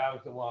 Yeah, that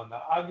was the one.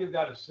 I'll give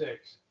that a 6. Okay.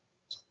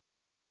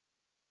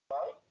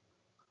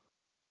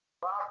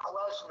 Brock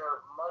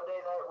Lesnar,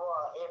 Monday Night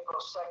Raw, April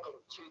 2nd,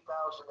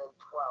 2012.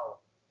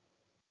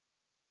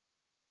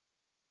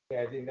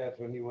 Yeah, I think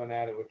that's when he went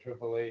at it with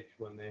Triple H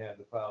when they had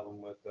the problem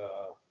with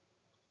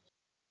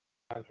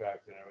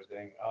contracts and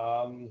everything.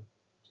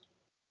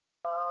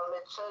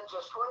 It said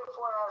just 24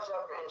 hours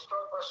after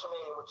historic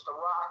WrestleMania, which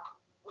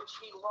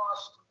he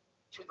lost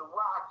to The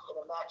Rock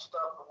in a match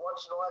done for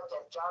once in a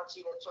lifetime, John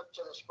Cena took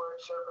to the squared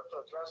circle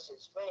to address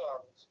his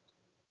fans.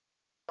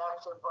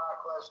 That's when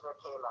Brock Lesnar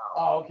came out.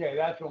 Oh, okay.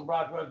 That's when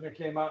Brock Lesnar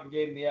came out and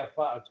gave him the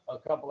F5, a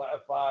couple of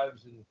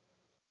F5s and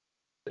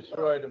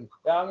destroyed him.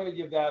 Yeah, I'm going to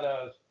give that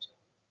a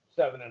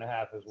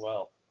 7.5 as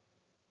well.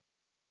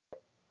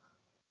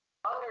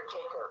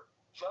 Undertaker,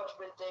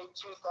 Judgment Day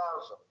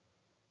 2000.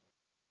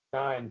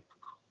 9.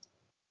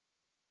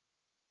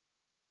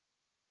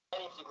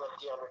 Anything like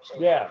The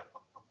Undertaker. Yeah.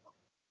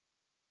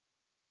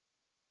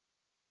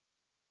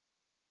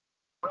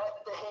 Bret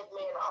the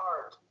Hitman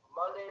Hart,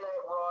 Monday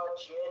Night Raw,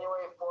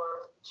 January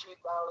 4th,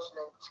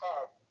 2010,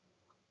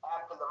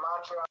 after the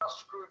Montreal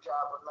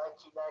Screwjob of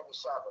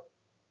 1997.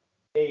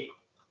 8.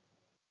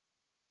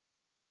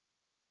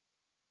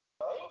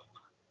 Okay.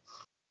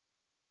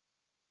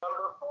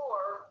 Number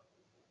 4,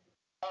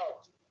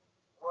 Edge,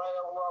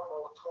 Royal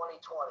Rumble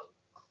 2020.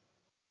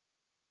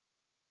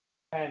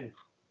 10.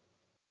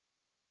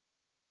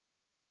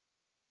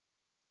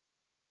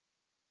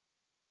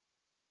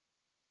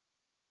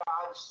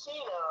 John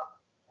Cena,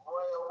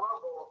 Royal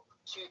Rumble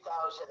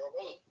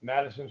 2008.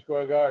 Madison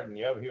Square Garden.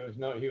 Yep, he was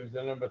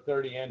the number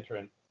 30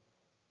 entrant.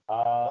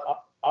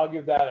 I'll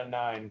give that a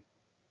 9.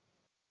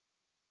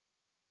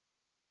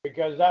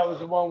 Because that was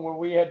the one where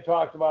we had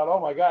talked about, oh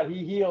my God,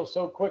 he heals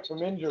so quick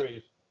from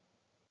injuries.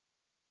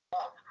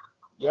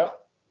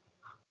 Yep.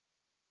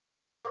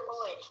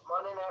 Triple H,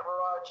 Monday Night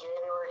Raw,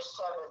 January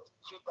 7th,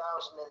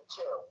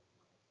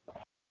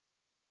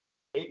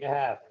 2002.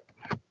 8.5.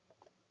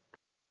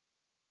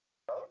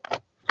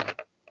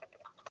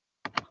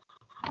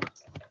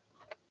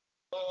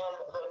 And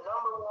the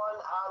number 1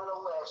 on the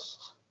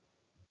list,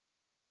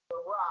 The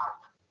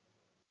Rock,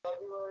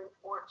 February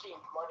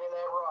 14th, Monday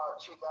Night Raw,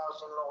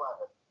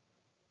 2011.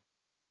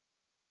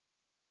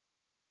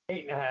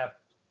 8.5.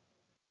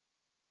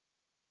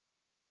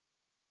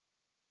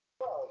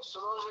 Okay, so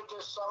those are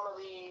just some of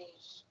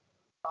these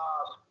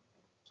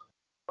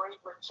great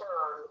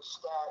returns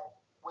that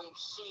we've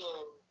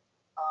seen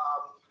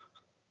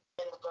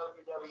in the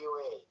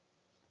WWE.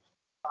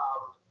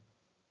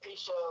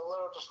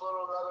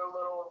 Another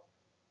little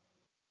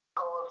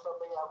color,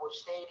 something that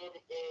was stated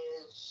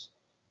is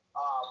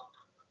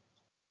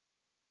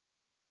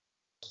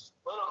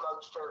Little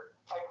Nugster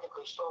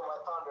technically stole my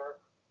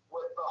thunder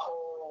with the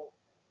whole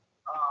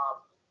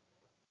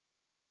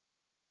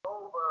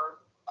Goldberg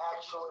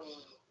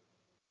actually,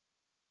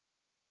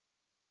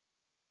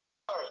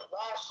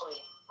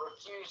 Lashley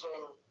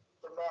refusing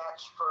the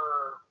match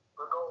for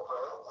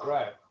Goldberg.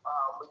 Right.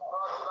 We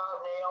talked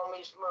about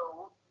Naomi's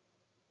move.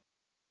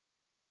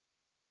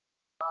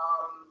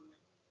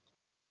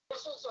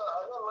 This is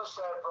another list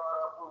that I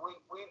brought up where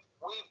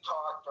we've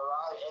talked,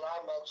 and I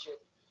mentioned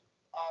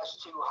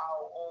as to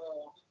how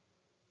old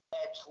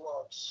Edge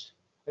looks.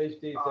 Hey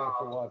Steve,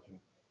 thanks for watching.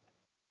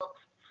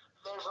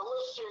 There's a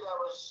list here that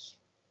was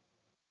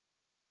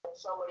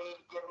somebody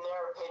giving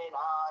their opinion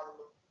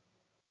on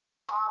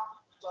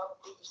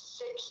the 6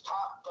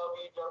 top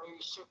WWE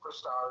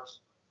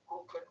superstars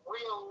who could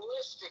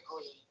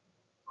realistically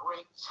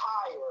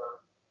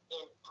retire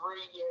in 3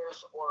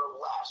 years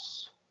or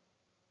less.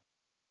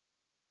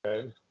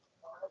 Okay.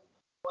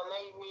 When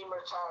they mean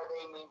retire,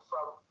 they mean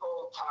from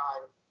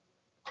full-time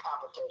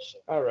competition.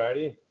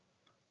 Alrighty.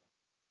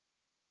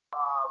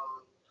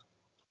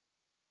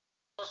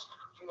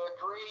 Do you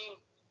agree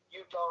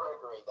You don't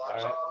agree. All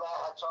right.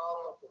 That's all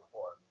I'm looking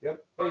for.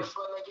 Yep. First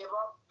one they give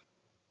up,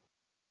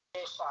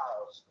 AJ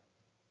Styles.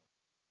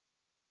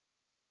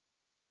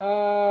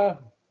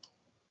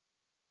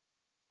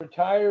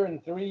 Retire in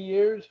 3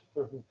 years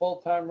from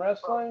full-time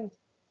wrestling?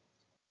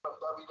 From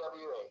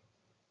WWE.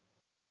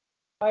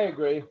 I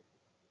agree.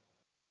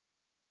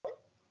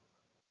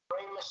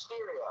 Rey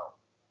Mysterio.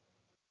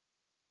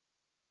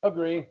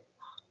 Agree.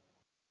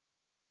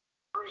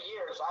 3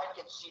 years, I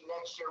could see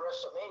next year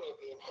WrestleMania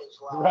being his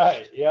last.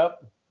 Right.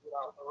 Yep. You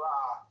know,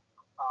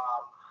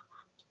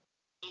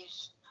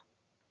 he's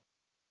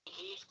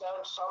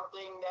done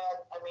something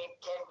that, I mean,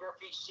 Ken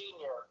Griffey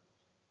Sr.,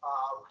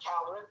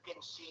 Cal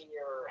Ripken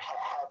Sr.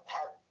 have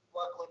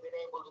luckily been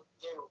able to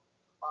do,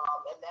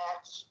 and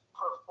that's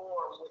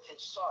perform with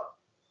his son.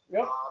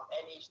 Yep.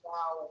 And he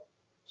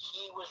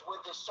was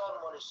with his son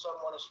when his son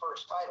won his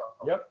first title.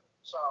 Yep.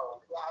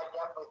 So, yeah, I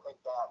definitely think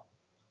that.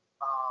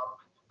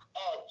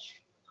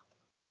 Edge.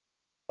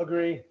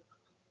 Agree.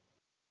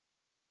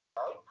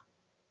 Right?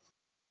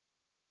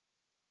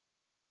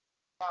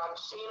 John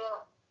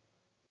Cena.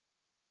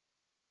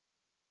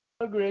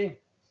 Agree.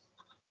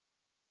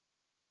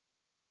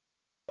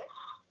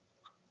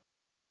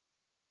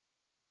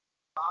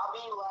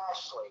 Bobby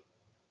Lashley.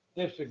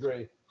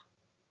 Disagree.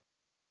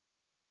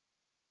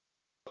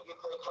 You think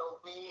he'll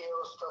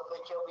still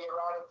think he'll be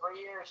around in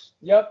 3 years?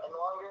 Yep. And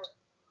longer?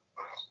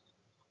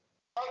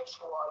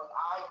 Next one,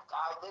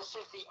 this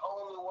is the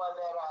only one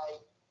that I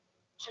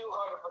 200%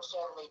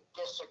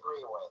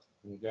 disagree with.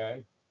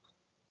 Okay.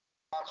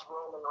 That's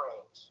Roman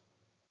Reigns.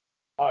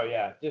 Oh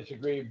yeah,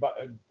 disagree, but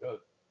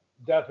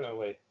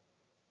definitely.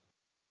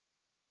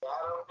 Yeah,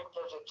 I don't think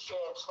there's a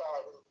chance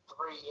that in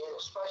 3 years,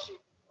 especially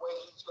the way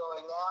he's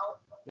going now.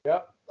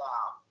 Yep. Nah.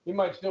 He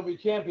might still be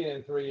champion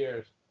in 3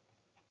 years.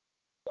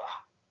 Yeah.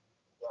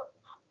 Yep.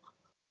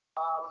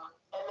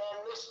 And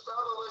then this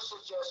other list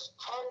is just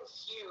 10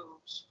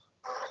 feuds.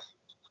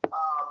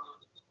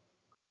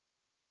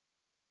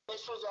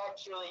 This was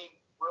actually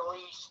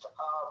released.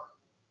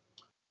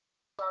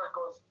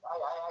 Articles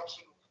I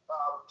actually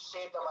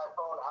saved on my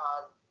phone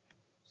on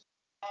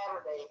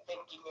Saturday,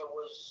 thinking that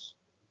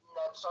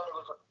Sunday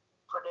was a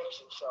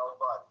prediction show,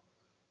 but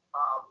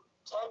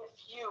 10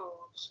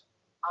 feuds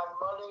on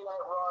Monday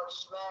Night Raw and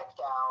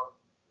SmackDown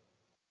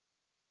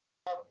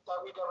that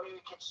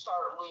WWE could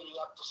start leading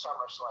up to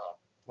SummerSlam.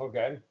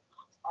 Okay.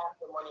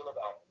 After Money in the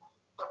Bank.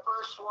 The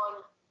first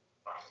one,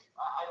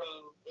 I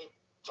mean,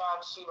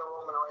 John Cena,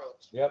 Roman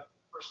Reigns. Yep.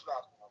 For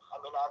SmackDown. I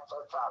mean, that's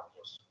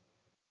obvious.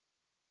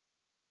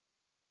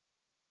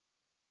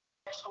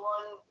 Next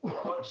one,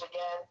 once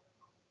again,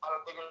 I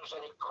don't think there's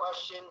any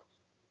question.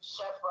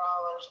 Seth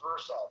Rollins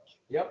versus Edge.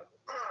 Yep.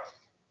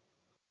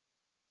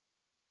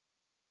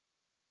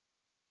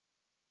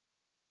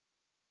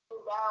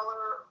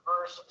 Balor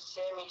versus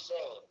Sami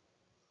Zayn.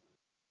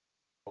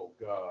 Oh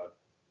God.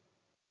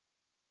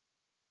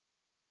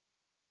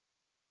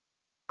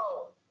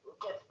 Oh, it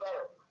gets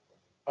better.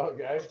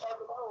 Okay.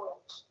 Kevin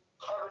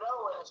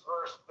Owens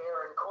versus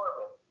Baron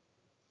Corbin.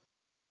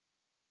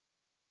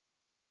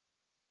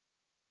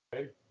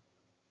 Okay.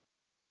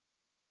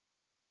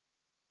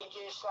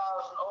 AJ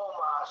Styles and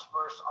Omos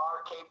versus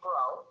RK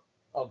Bro.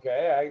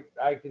 Okay,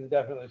 I can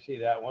definitely see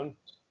that one.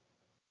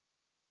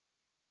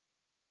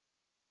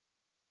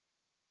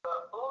 The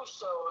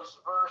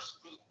Usos versus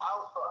the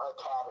Alpha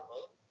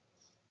Academy.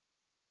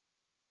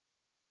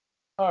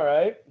 All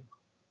right.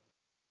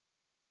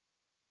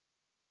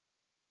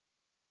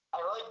 I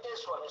like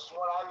this one. This is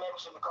what I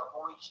mentioned a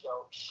couple weeks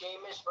ago.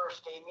 Sheamus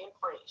versus Damian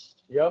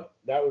Priest. Yep,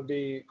 that would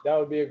be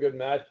a good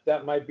match.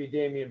 That might be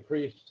Damian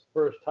Priest's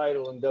first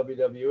title in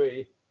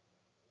WWE.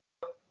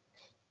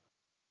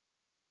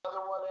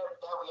 Another one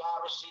that we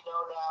obviously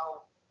know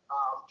now,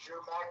 Drew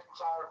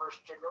McIntyre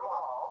versus Jinder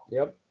Mahal.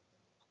 Yep.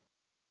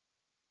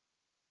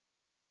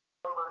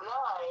 Number 9,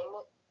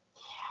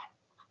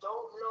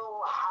 don't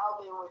know how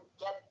they would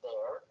get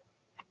there,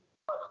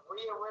 but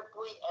Rhea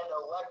Ripley and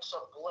Alexa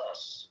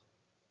Bliss.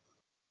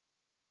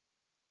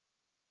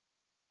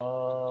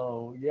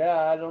 Oh,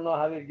 yeah, I don't know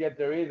how they'd get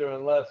there either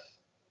unless,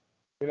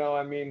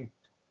 I mean,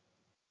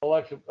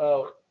 Alexa,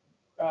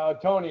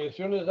 Tony, as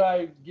soon as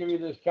I give you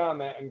this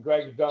comment and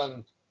Greg's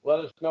done, let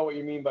us know what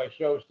you mean by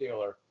show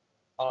stealer,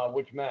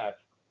 which match.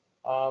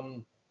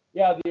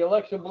 Yeah, the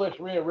Alexa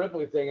Bliss Rhea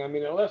Ripley thing, I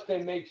mean, unless they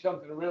make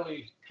something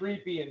really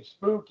creepy and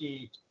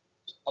spooky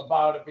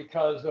about it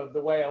because of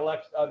the way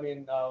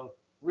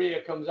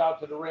Rhea comes out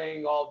to the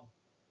ring all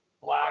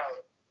black,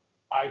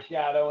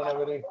 eyeshadow and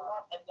everything.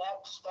 And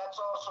that's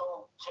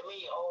also, to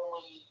me,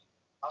 only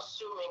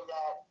assuming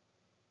that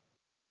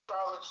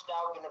Charlotte's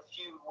now going to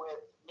feud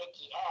with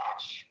Nikki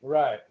Ash.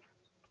 Right.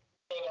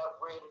 They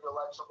upgraded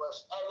Alexa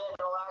Bliss. And then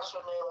the last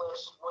one on the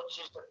list, which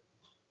is the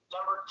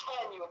number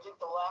 10, you would think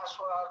the last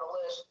one on the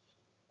list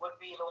would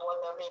be the one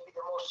that may be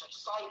the most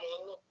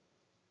exciting,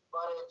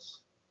 but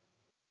it's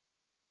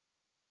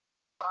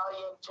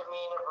Natalya,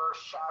 Tamina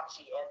versus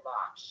Shotzi and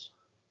Knox.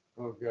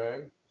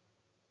 Okay.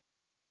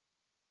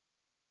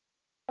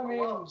 I mean,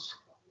 Who else?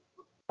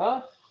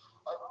 huh?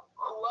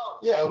 Who else?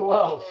 Yeah, who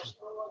else?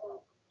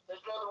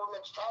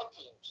 women's tag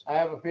teams. I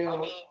have a I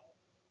feeling. mean,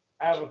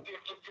 I have a,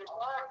 if you're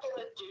not going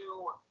to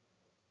do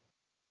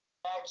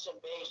Max and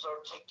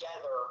Baszler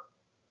together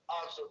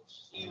as a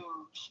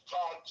huge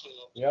tag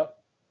team,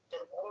 yep.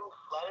 then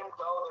let them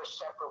go their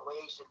separate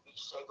ways and be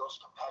singles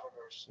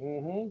competitors.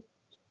 Mm-hmm.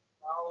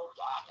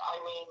 I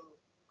mean,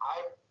 I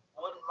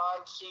wouldn't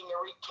mind seeing a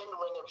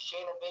rekindling of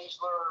Shayna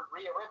Baszler,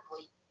 Rhea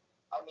Ripley.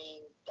 I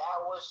mean, that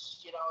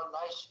was, a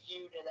nice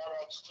feud in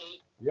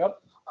NXT. Yep.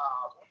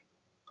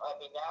 I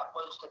mean, that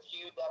was the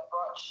feud that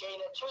brought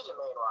Shayna to the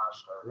main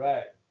roster.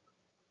 Right.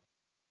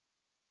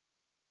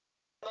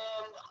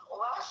 And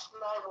last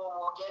night,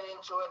 we'll get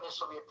into it, and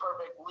this will be a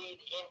perfect lead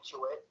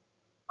into it.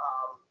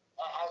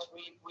 As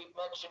we've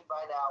mentioned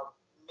by now,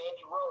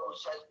 Mandy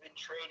Rose has been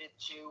traded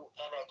to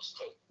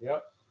NXT.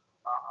 Yep.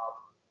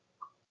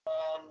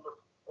 And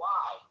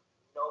why?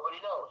 Nobody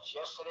knows.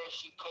 Yesterday,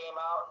 she came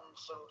out in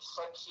some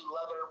sexy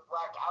leather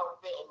black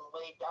outfit and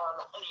laid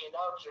down on the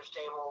announcer's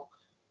table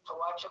to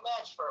watch a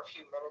match for a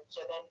few minutes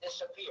and then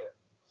disappeared.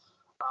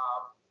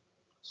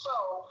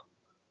 So,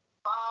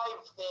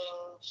 5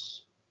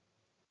 things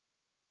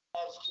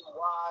as to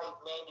why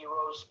Mandy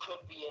Rose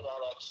could be in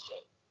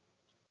NXT.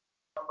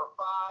 Number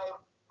 5,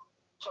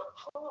 to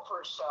prove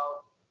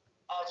herself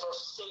as a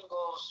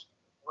singles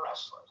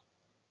wrestler.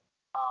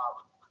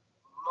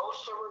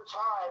 Most of her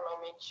time,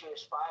 she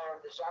was Fire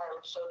and Desire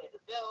with Sonya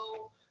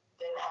Deville,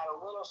 then had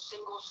a little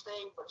singles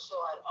thing, but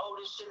still had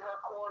Otis in her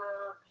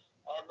corner,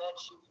 and then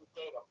she was with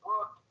Dana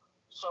Brooke.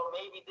 So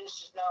maybe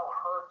this is now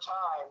her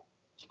time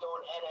to go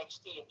in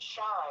NXT and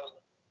shine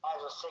as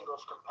a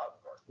singles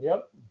competitor.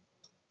 Yep.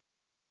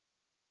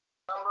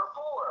 Number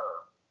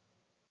 4,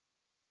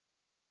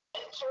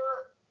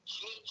 enter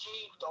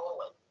Gigi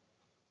Dolan.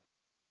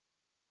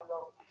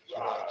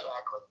 Yeah,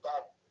 exactly.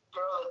 That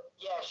girl,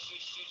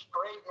 she's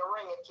great in the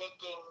ring at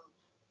taking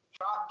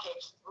drop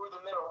kicks through the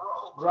middle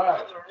rope.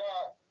 Right. Other than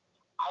that,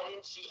 I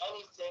didn't see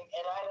anything,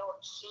 and I don't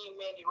see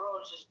Mandy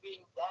Rose as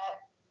being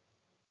that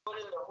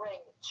good in the ring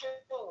to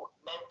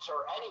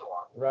mentor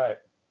anyone. Right.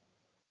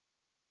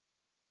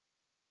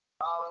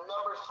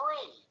 Number 3,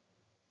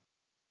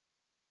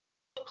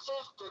 this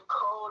is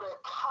Dakota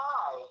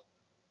Kai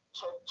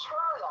to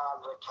turn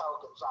on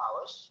Raquel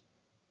Gonzalez.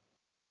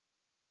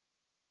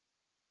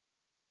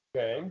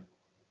 Okay.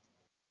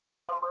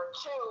 Number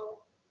 2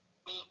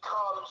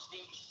 becomes the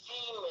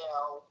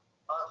female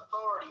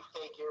authority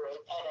figure in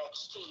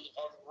NXT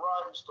and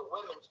runs the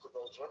women's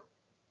division.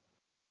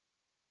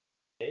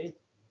 Okay.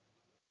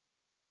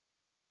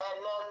 And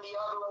then the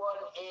other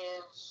one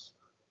is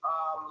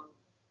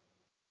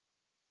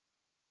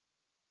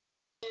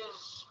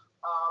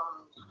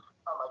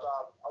oh my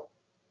God,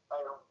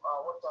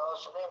 what the hell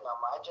is her name now?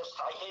 I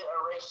hit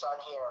erase on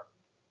here.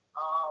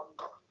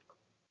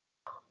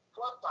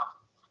 What the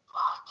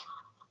fuck?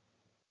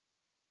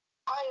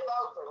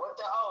 Out there.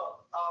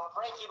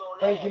 Frankie Monet.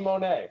 Frankie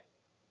Monet.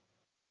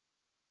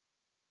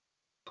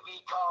 To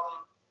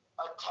become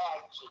a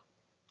tag team.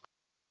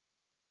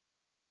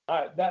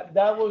 All right,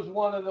 that was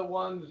one of the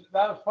ones.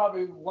 That was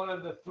probably one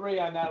of the 3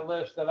 on that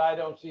list that I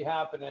don't see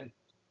happening,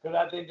 because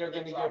I think they're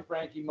going to give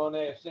Frankie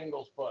Monet a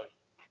singles push.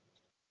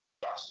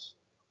 Yes.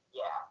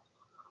 Yeah.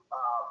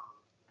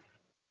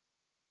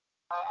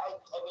 I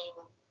mean,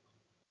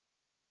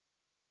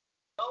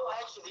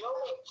 actually, the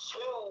only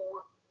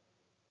 2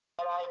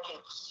 that I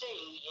can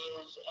see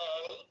is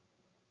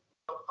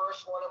the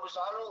first one that was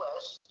on the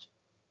list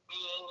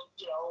being,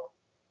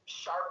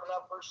 sharpen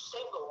up her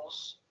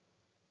singles.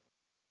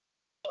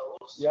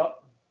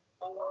 Yep.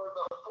 Or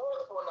the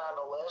 4th one on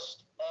the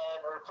list,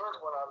 or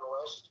 3rd one on the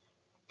list,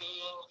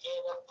 being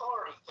an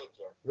authority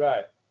figure.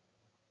 Right.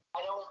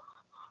 I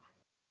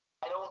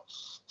don't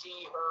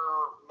see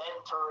her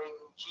mentoring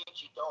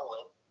Gigi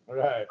Dolan.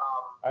 Right.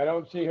 I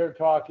don't see her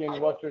talking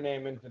what's her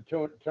name into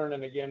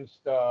turning against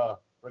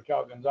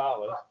Raquel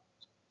Gonzalez. Right.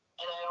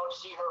 And I don't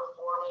see her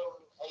forming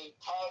a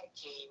tag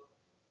team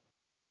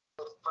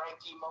with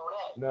Frankie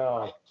Monet. No.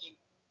 Frankie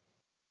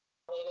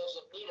Monet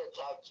doesn't need a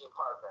tag team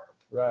partner.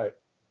 Right.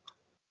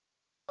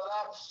 So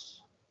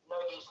that's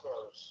Nuggies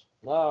news.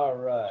 All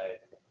right.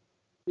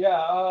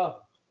 Yeah.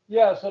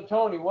 Yeah. So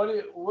Tony,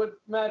 what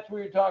match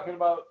were you talking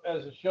about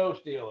as a show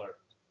stealer?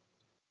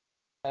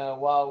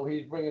 While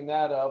he's bringing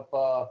that up,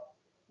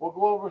 we'll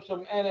go over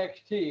some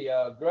NXT.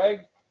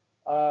 Greg,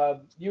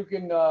 you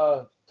can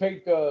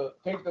take the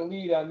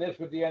lead on this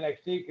with the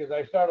NXT, because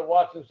I started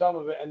watching some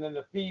of it, and then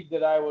the feed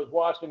that I was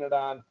watching it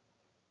on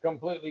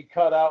completely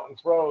cut out and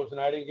froze, and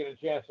I didn't get a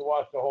chance to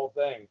watch the whole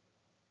thing.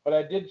 But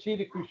I did see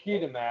the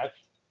Kushida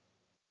match,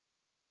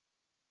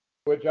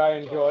 which I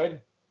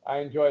enjoyed. I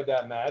enjoyed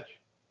that match.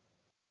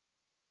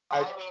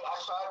 Did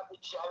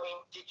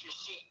you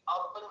see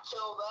up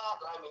until that?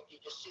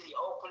 Did you see the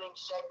opening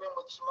segment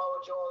with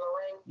Samoa Joe in the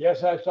ring?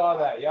 Yes, I saw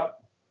that.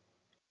 Yep.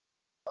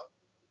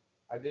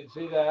 I did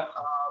see that.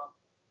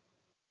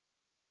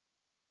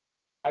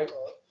 I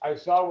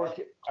saw where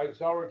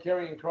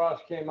Karrion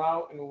Kross came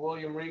out and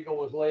William Regal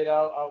was laid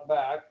out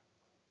back.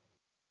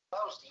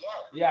 That was the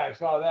end. Yeah, I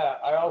saw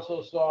that. I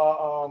also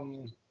saw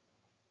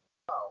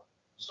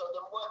So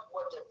then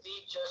what did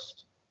he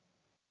just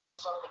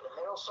Something in the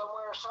middle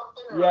somewhere or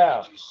something? Or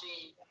Yeah. did you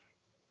see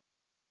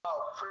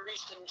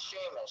Priest and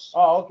Sheamus?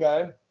 Oh,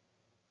 okay.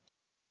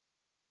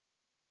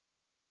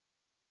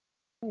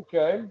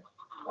 Okay.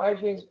 I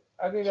think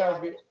that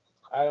would be.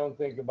 I don't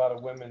think about a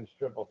women's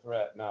triple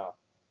threat now.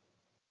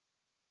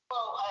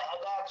 Well,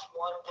 that's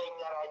one thing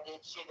that I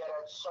did see that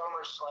at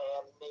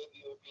SummerSlam. Maybe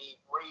it would be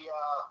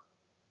Rhea,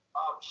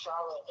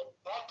 Charlotte, and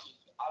Becky.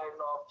 I don't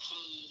know if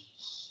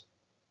he's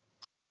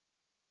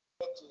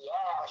Becky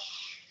Ash.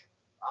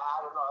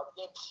 I don't know. I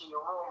did see a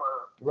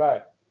rumor.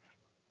 Right.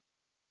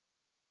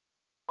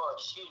 Oh,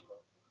 excuse me.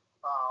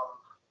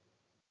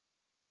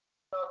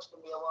 It's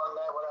gonna be a long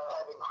night without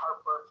having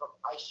heartburn from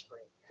ice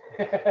cream.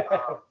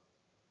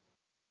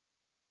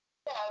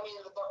 Yeah, I mean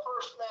the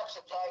first match,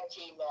 the tag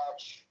team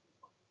match.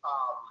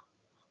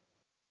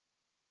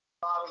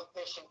 Bobby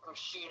Fish and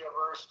Kushida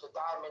versus the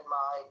Diamond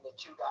Mine, the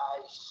two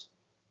guys.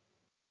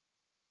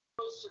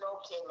 It was an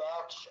okay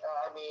match.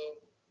 I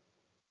mean,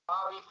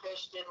 Bobby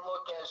Fish didn't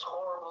look as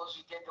horrible as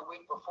he did the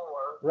week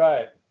before.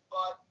 Right.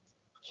 But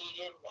he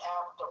didn't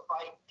have to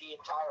fight the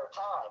entire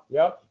time.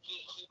 Yep. He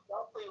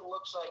definitely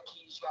looks like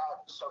he's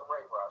got some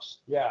ring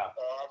rust. Yeah.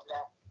 And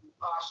that he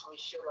possibly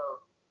should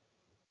have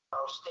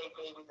stayed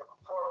maybe in the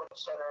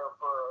Performance Center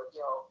for,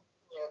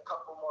 a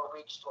couple more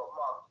weeks to a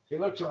month. He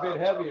looks a bit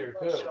heavier,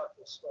 too. He does.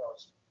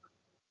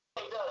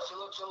 He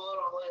looks a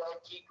little like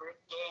he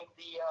gave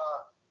the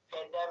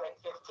pandemic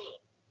 15.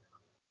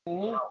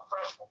 Mm-hmm.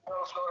 Freshman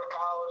girls go to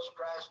college,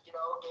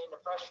 gain the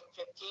freshman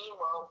 15.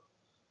 Well,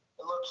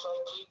 it looks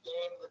like he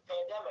gained the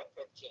pandemic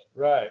 15.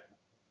 Right.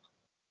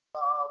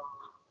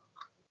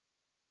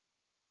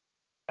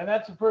 And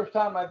that's the first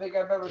time I think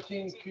I've ever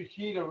seen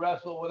Kushida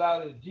wrestle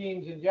without his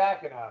jeans and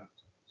jacket on.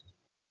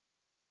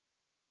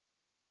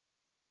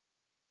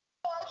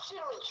 I've seen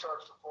him in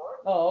shorts before.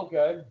 Oh,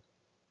 okay.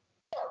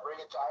 Yeah, ring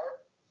attire.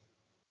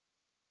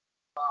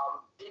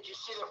 Did you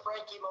see the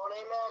Frankie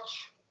Monet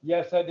match?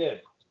 Yes, I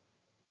did.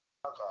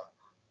 Okay.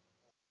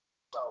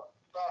 So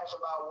that's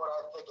about what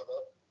I think of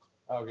it.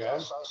 Okay.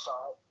 Yes, I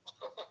saw it.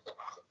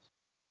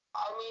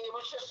 I mean, it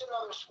was just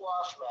another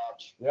squash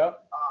match. Yep.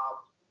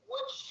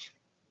 Which,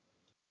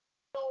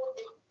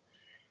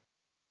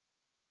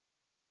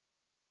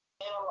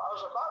 I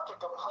was about to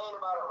complain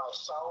about it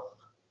myself,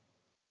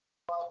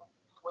 but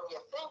when you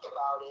think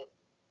about it,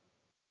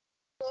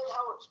 that's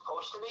how it's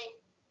supposed to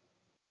be.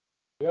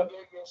 Yep.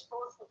 You're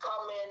supposed to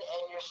come in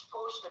and you're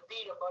supposed to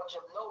beat a bunch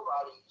of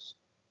nobodies,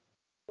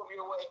 move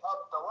your way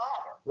up the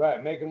ladder.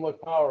 Right, make him look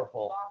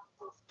powerful. Not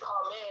just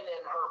come in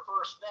and her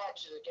first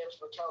match is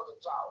against Raquel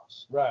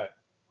Gonzalez. Right.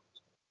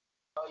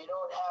 You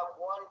don't have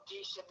one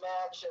decent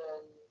match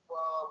and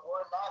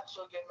one not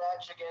so good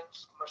match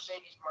against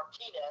Mercedes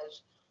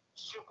Martinez,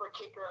 super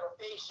kick her in the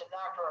face and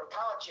knock her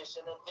unconscious,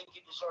 and then think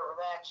you deserve a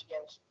match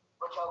against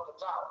Raquel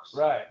Gonzalez.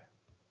 Right.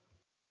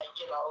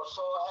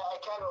 So I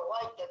kind of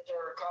like that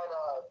they're kind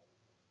of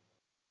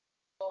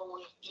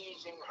slowly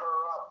easing her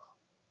up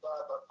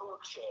the food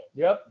chain.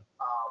 Yep.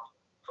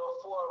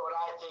 Before what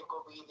I think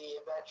will be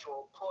the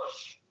eventual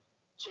push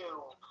to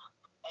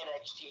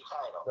NXT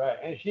title.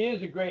 Right, and she is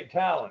a great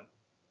talent.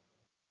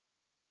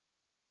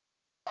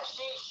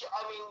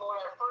 When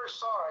I first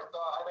saw her,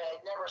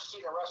 I'd never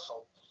seen her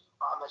wrestle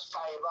as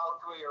Taya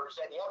Valkyrie or as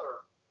any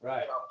other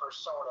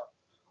persona.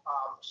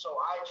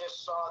 So I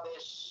just saw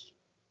this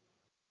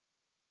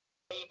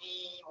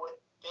lady with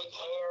big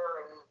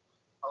hair and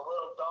a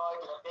little dog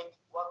and a big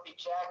lumpy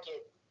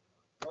jacket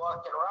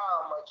walking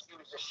around like she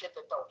was the shit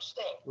that don't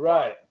stink.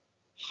 Right.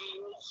 She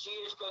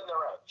is good in the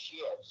ring. She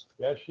is.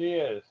 Yes, she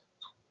is.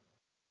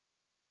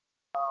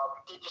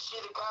 Did you see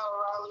the Kyle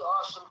O'Reilly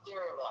Austin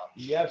Theory match?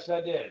 Yes,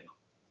 I did.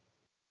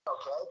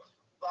 Okay.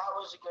 That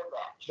was a good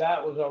match.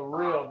 That was a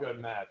real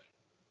good match.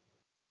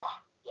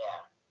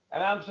 Yeah.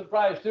 And I'm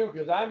surprised, too,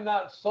 because I'm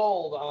not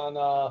sold on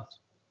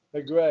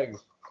the Greg,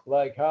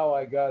 like how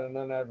I got an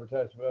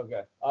unadvertised.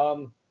 Okay.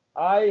 I'm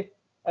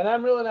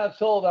really not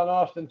sold on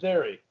Austin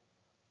Theory.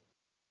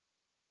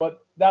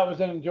 But that was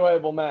an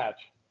enjoyable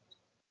match.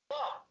 Yeah.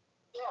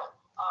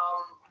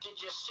 Did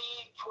you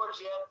see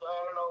towards the end,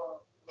 I don't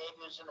know,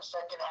 maybe it was in the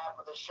second half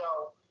of the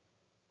show,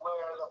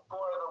 where the four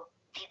of the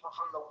people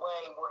from the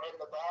Way were in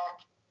the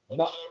back and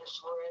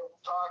Candice were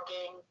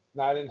talking?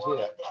 No, I didn't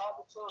see that. They had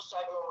this little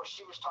segment where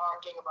she was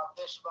talking about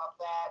this, about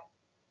that,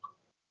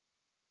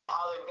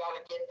 how they've got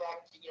to get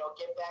back to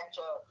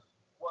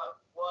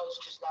what was,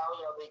 because now,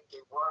 they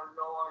were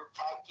no longer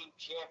tag team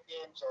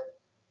champions, and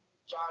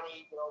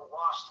Johnny,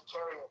 lost to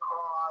carrying a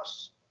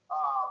cross.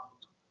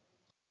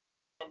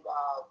 And then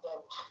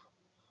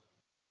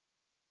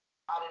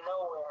out of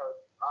nowhere,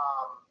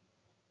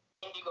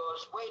 Indy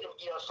goes, wait a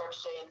minute,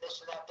 starts saying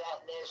this and that,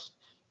 and this,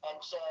 and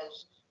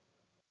says,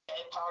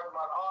 and talking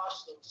about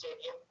Austin, said,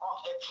 if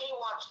he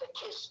wants to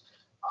kiss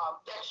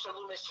Dexter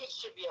Lumis, he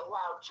should be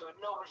allowed to, and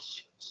nobody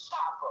should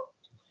stop him.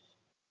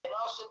 And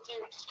Austin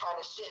Theory just kind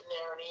of sitting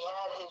there, and he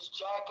had his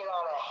jacket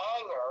on a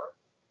hanger,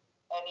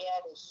 and he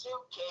had his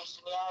suitcase,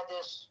 and he had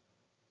this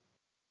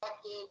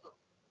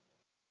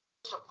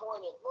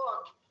disappointed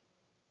look,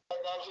 and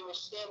then he was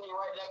standing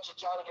right next to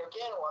Johnny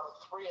Gargano, while the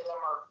three of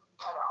them are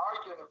kind of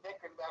arguing and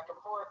bickering back and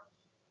forth,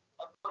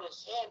 and put his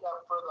hand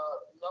up for the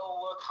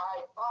no-look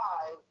high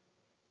five.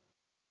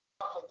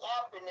 Nothing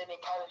happened, and he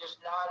kind of just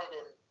nodded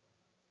and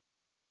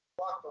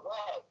walked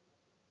away.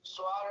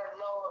 So I don't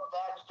know if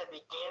that's the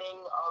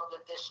beginning of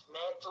the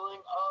dismantling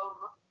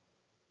of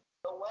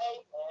the way,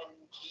 and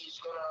he's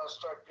going to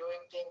start doing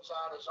things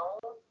on his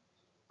own.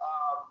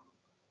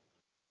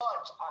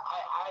 But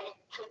I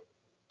could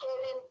get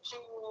into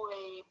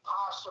a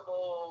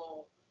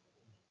possible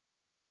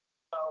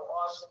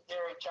Austin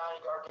Theory, Johnny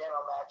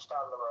Gargano match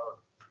down the road.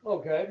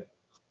 Okay.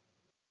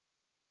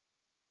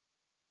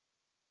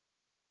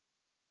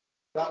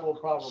 That will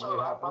probably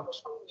happen.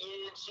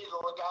 You didn't see the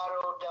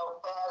Legado del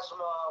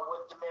Fantasma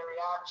with the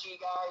mariachi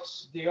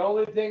guys? The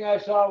only thing I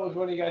saw was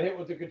when he got hit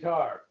with the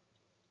guitar.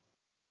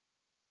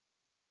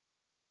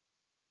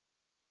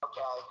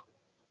 Okay.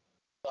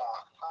 Yeah.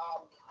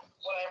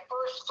 When I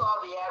first saw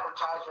the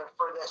advertisement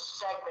for this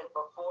segment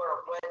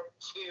before it went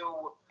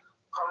to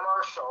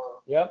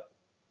commercial, Yep.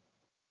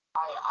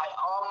 I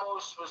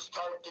almost was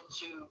tempted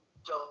to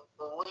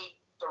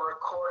delete the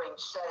recording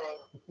setting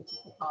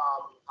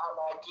on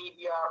my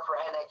DVR for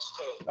NXT.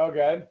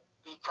 Okay.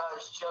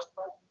 Because just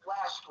like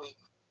last week,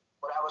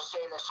 when I was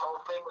saying this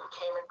whole thing with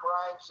Cameron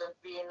Grimes and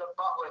being the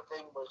Butler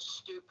thing was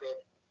stupid,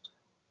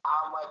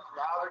 I'm like,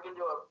 now they're going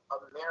to do a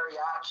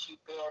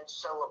mariachi band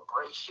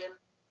celebration.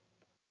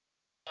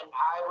 And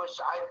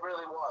I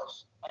really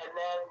was. And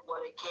then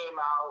when it came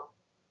out,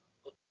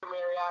 the two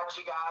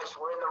mariachi guys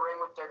were in the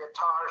ring with their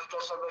guitars,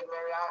 dressed up like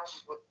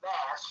mariachis with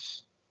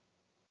masks.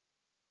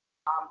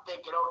 I'm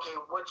thinking, okay,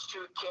 which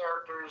two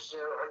characters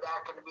are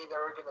that going to be that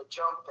are going to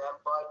jump them?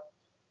 But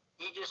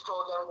he just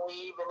told them to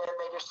leave, and then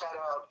they just had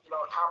a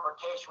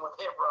confrontation with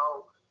Hit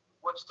Row,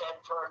 which then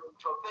turned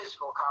into a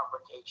physical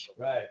confrontation.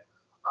 Right.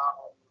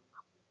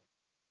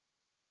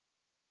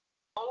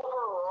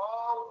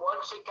 Overall,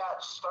 once it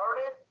got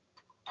started,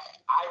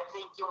 I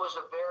think it was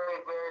a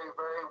very, very,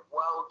 very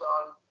well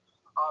done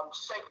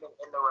segment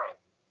in the ring.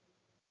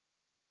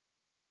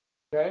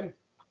 Okay.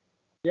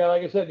 Yeah,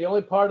 like I said, the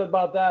only part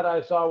about that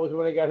I saw was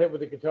when he got hit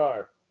with the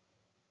guitar.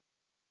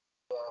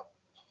 Yeah.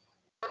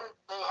 Then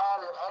they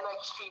had an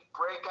NXT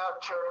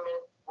breakout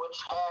tournament, which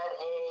had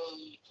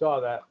a... Saw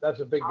that. That's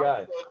a big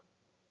guy.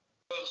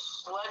 A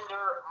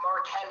slender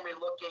Mark Henry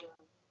looking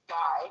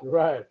guy.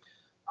 Right.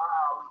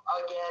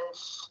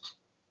 Against,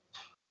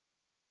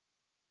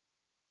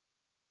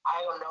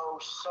 I don't know,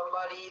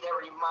 somebody that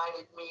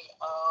reminded me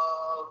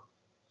of,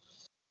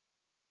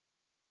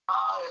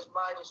 his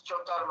mind just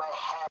jumped out of my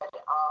head.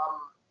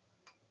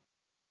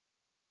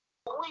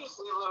 A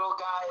weaselly little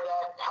guy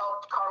that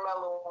helped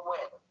Carmelo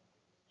win.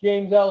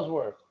 James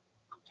Ellsworth.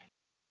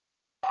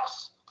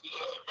 Yes,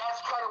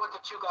 that's kind of what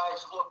the two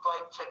guys looked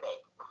like to me.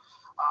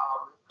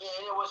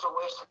 And it was a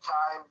waste of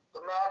time.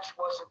 The match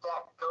wasn't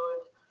that good.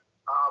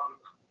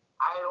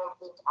 I don't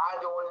think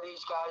either one of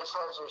these guys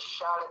has a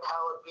shot at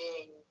hell at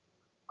being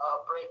a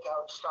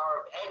breakout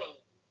star of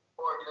any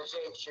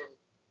organization.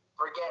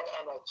 Forget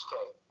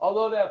NXT.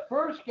 Although that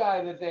first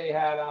guy that they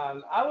had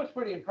on, I was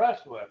pretty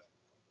impressed with.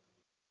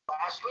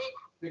 Last week?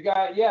 The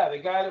guy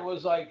that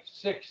was like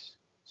 6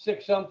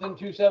 something,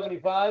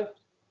 275.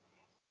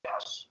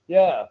 Yes.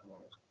 Yeah.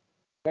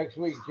 Next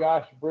week,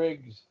 Josh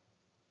Briggs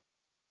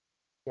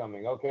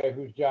coming. Okay,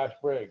 who's Josh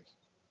Briggs?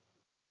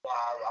 Yeah,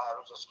 I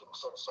was just going to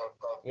say the same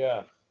thing.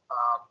 Yeah.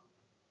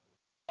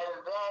 And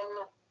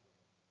then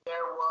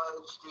there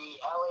was the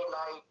LA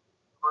Knight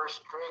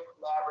versus Drake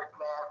Maverick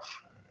match.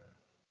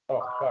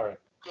 Oh, sorry.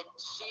 Didn't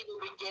see the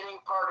beginning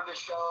part of the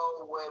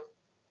show with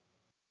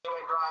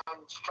Cameron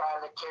Grimes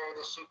trying to carry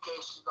the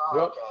suitcases.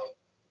 Yep. Okay.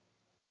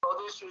 So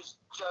this was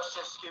just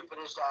as stupid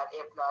as that,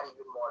 if not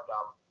even more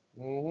dumb.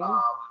 Mm-hmm.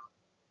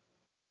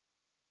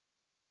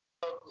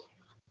 And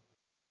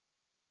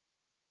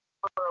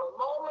for a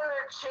moment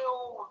or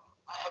two,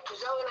 because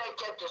LA Knight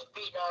kept just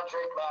beating on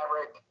Drake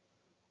Maverick,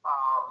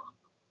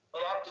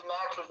 and after the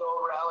match was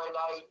over, LA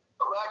Knight,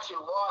 who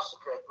actually lost to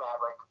Drake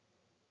Maverick,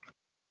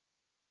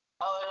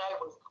 LA Knight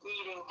was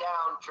beating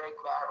down Drake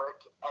Maverick,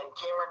 and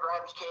Cameron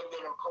Grimes came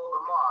in and pulled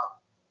him off.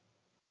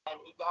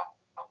 And he got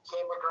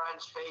Cameron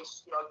Grimes'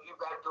 face, you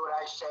got to do what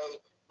I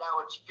say.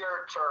 Now it's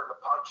your turn to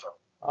punch him.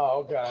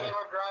 Oh, okay. And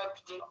Cameron Grimes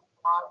didn't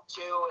want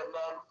to, and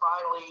then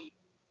finally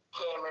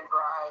Cameron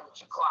Grimes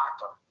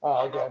clocked him.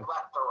 Oh, okay. And then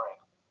left the ring.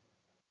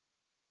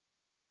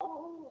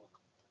 Ooh.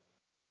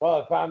 Well,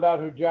 I found out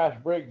who Josh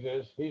Briggs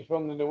is. He's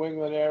from the New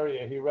England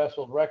area. He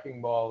wrestled Wrecking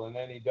Ball in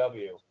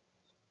NEW.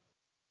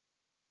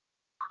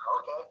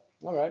 Okay.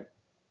 All right.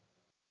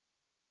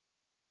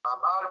 I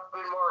would have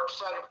been more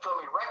excited if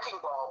Tommy Wrecking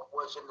Ball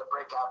was in the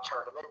breakout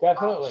tournament.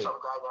 Definitely.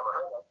 Some guy never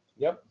heard of.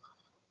 Yep.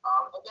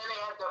 And then they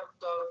had the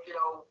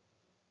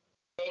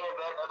main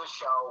event of the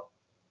show.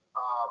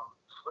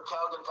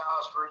 Raquel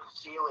Gonzalez versus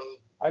Sealy.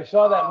 I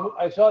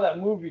saw that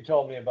move you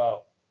told me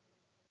about.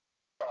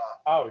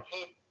 Yeah. Ouch.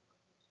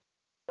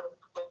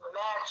 The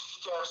match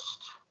just.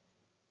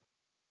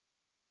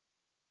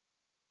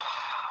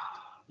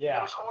 Yeah.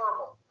 It was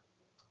horrible.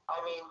 I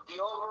mean,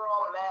 the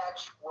overall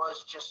match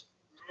was just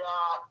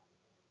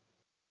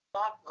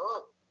not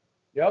good.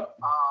 Yep.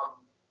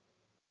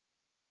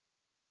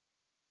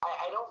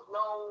 I don't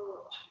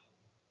know.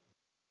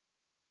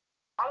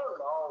 I don't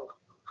know.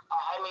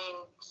 I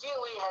mean,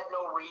 Keely had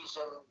no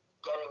reason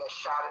getting a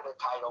shot at a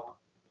title.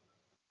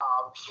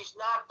 She's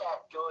not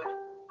that good.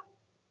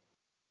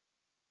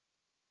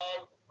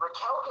 And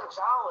Raquel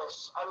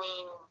Gonzalez, I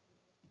mean,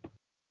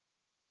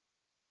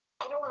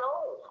 I don't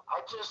know.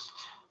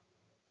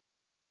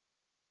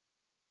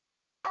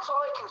 That's all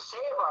I can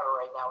say about her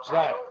right now.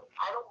 Right.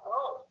 I don't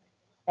know.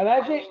 And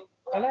I think,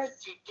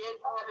 she did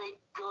have a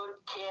good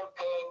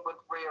campaign with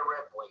Rhea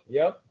Ripley.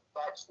 Yep.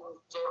 That she was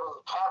able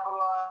to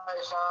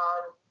capitalize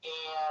on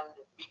and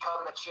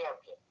become the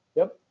champion.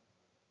 Yep.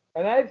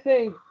 And I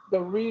think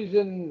the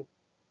reason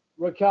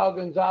Raquel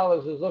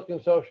Gonzalez is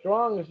looking so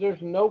strong is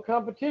there's no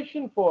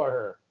competition for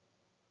her.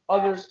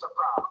 That's the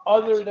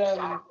problem. That's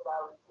exactly what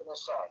I was going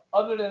to say.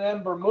 Other than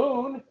Ember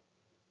Moon.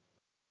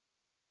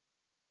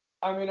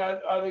 I mean,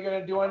 are they going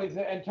to do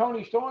anything? And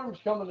Toni Storm's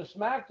coming to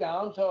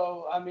SmackDown,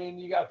 so I mean,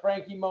 you got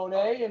Frankie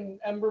Monet and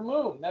Ember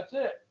Moon. That's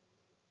it.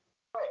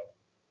 Right.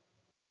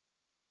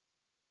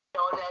 You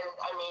know, and then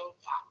I mean,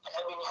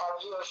 have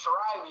Io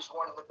Shirai, who's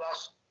one of the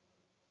best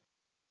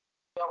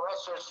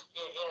wrestlers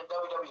in a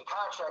WWE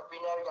contract.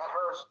 We never got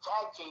her as a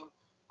tag team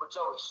with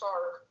Zoe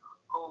Stark,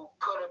 who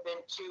could have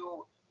been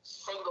two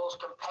singles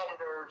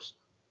competitors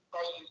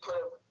that you could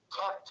have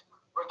kept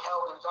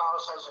Raquel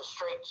Gonzalez as a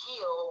straight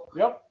heel.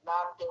 Yep.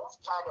 Not this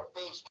kind of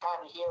face,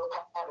 kind of heel,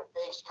 kind of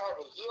face, kind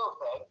of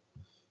heel thing.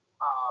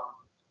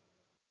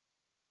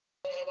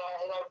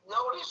 And I've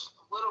noticed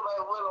little by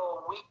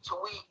little, week to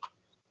week,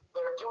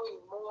 they're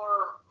doing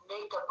more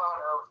makeup on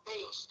her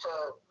face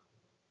to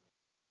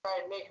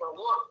try and make her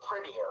look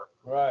prettier.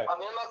 Right. I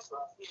mean, I'm not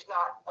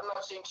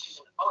saying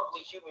she's an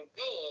ugly human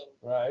being.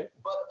 Right.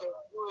 But they're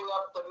doing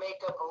up the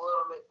makeup a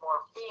little bit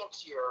more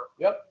fancier.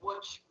 Yep.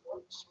 Which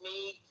makes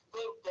me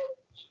think that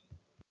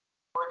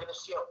we're going to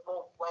see a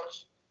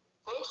full-fledged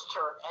face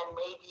turn, and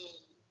maybe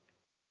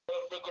they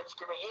think it's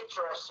going to be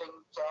interesting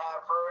to have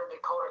her and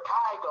Dakota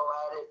Kai go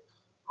at it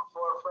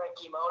before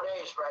Frankie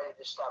Monet is ready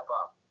to step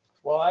up.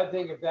 Well, I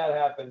think if that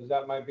happens,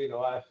 that might be the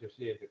last you'll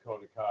see of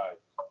Dakota Kai.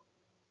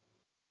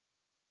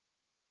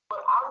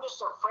 But I'm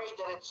just afraid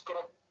that it's going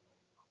to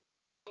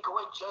take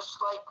away, just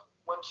like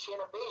when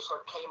Shayna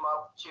Baszler came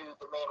up to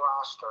the main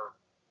roster.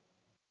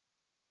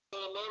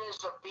 Came in as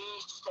a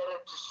beast and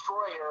a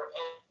destroyer,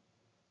 and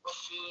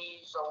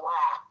she's a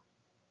laugh.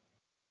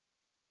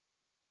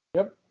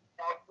 Yep.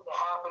 That could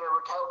happen to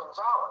Raquel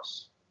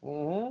Gonzalez.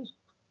 Mm-hmm.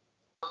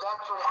 So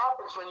that's what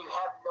happens when you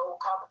have no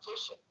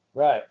competition.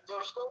 Right.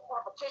 There's no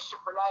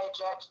competition for Nia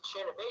Jax and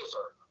Shayna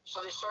Baszler,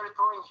 so they started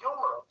throwing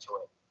humor into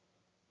it,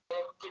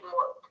 and it didn't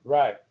work.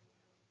 Right.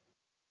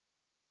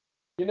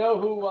 You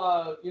know who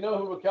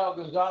Raquel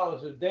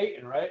Gonzalez is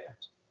dating, right?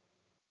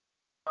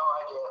 No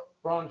idea.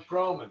 Braun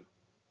Strowman.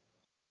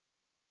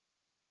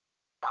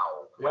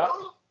 No. Yep.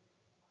 Really?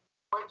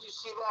 Where did you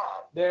see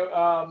that? There,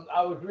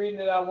 I was reading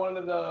it on one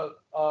of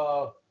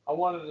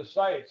the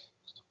sites.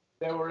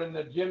 They were in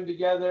the gym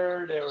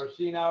together. They were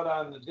seen out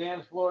on the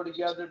dance floor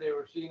together. They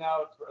were seen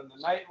out in the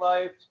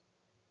nightlife.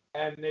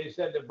 And they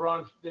said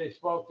they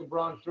spoke to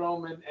Braun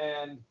Strowman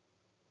and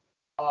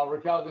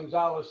Raquel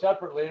Gonzalez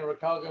separately. And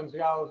Raquel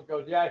Gonzalez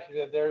goes, yeah, she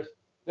said,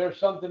 there's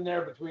something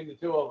there between the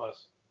two of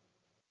us.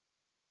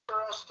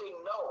 Interesting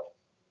note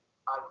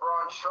on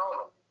Braun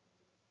Strowman.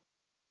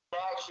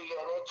 And actually,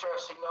 an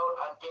interesting note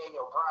on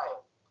Daniel Bryan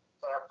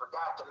that I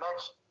forgot to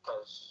mention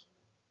because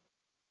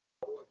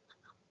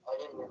I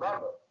didn't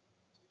remember.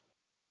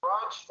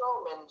 Braun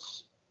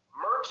Strowman's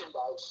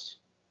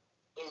merchandise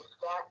is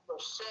back for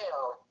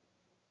sale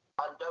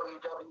on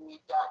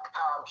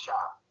WWE.com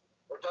shop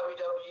or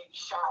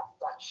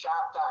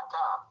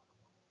www.shop.com.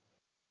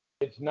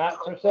 It's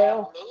not for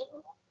sale?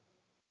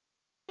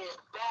 It is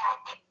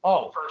back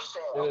for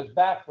sale. It is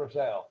back for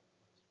sale.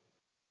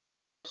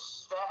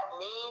 Does that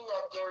mean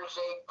that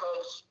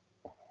because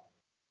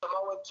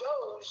Samoa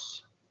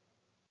Joe's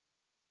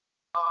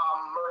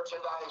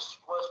merchandise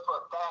was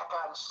put back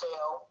on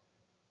sale?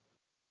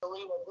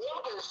 Selena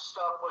Vega's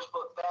stuff was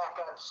put back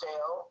on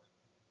sale.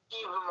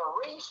 Eva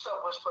Marie's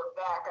stuff was put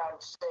back on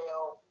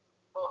sale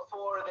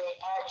before they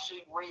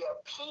actually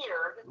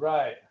reappeared.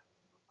 Right.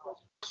 Does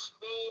this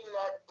mean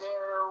that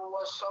there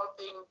was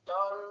something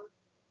done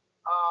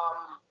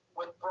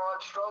with Braun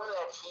Strowman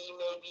that he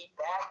may be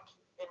back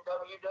in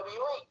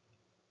WWE?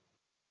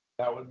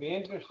 That would be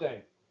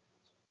interesting.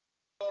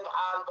 And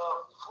on the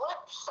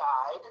flip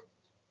side,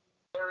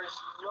 there is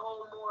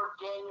no more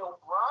Daniel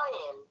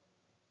Bryan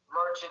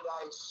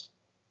merchandise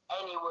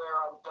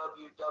anywhere on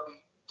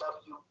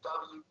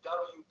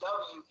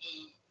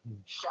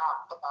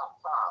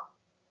www.shop.com.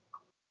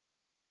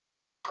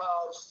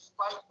 Because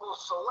Fightful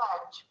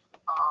Select,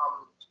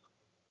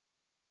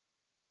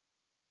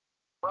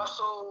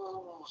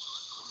 Russell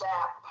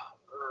Sapp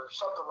or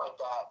something like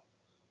that,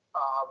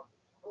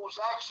 was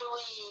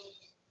actually,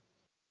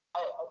 I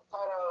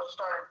kind of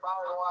started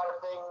following a lot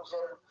of things,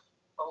 and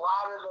a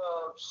lot of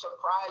the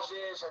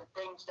surprises and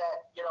things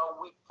that,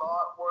 we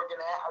thought were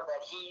going to happen,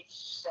 that he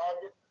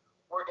said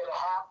were going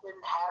to happen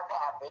have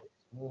happened.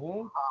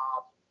 Mm-hmm.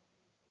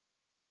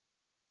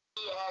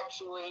 He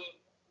actually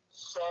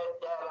said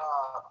that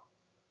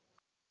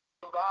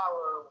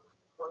Balor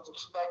was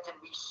expected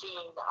to be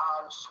seen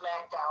on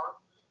SmackDown.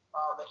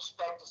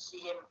 Expect to see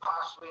him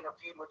possibly in a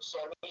feud with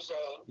Sami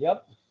Zayn.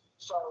 Yep.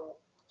 So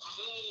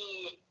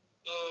he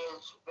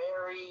is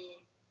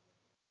very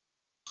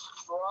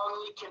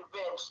strongly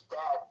convinced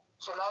that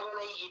tonight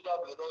on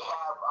AEW they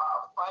have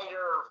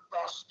Fighter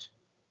Fest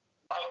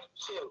Night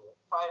 2.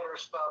 Fighter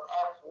spelled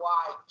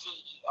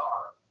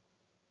Fyter.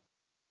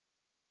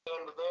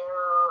 And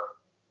they're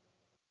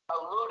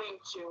alluding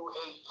to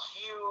a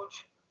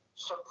huge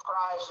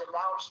surprise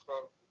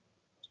announcement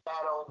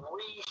that'll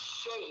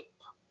reshape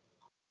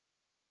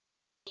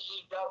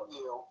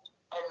AEW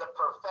and the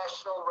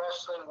professional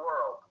wrestling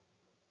world.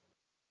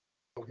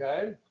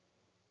 Okay.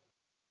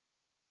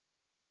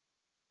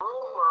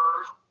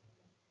 Rumors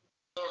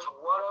is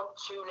one of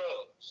two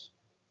names.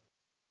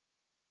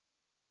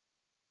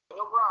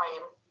 Daniel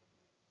Bryan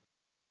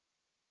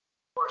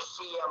or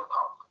CM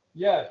Punk.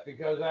 Yes,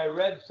 because I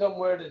read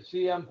somewhere that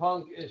CM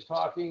Punk is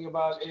talking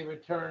about a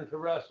return to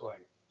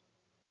wrestling.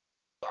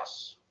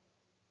 Yes.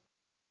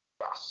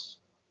 Yes.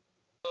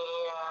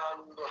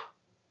 And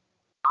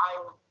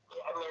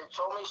I mean, it's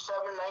only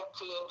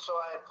 7:19, so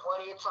I have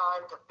plenty of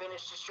time to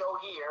finish the show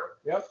here.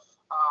 Yep.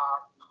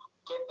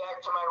 Get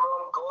back to my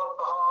room, go up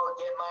the hall,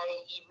 get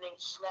my evening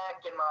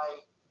snack and my,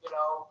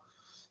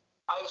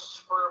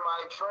 ice for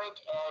my drink,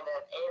 and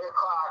at 8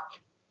 o'clock,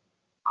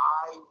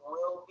 I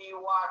will be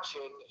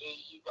watching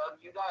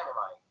AEW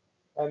Dynamite.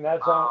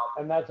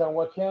 And that's on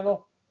what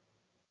channel?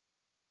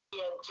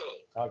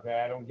 TNT.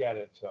 Okay, I don't get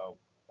it. So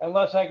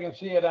unless I can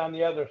see it on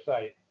the other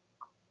site,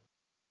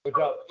 which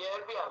Yeah,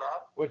 it'll be on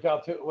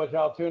that. which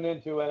I'll tune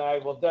into, and I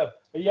will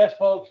But yes,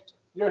 folks,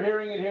 you're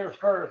hearing it here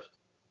first.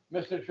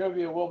 Mr.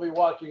 Trivia will be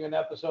watching an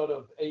episode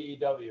of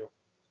AEW.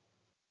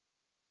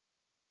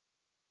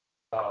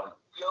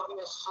 You'll be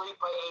asleep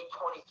by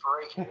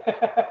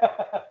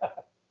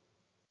 8:23.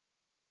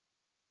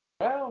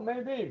 Well,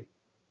 maybe.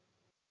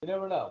 You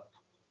never know.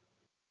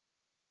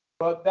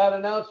 But that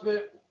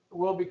announcement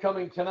will be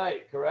coming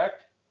tonight,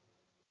 correct?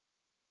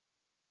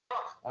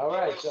 All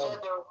right. They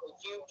said there was a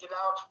huge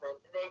announcement.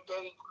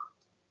 They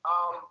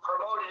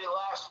promoted it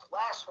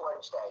last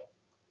Wednesday.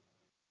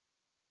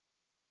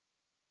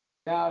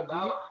 Now, I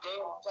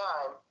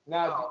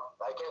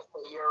guess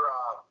that you're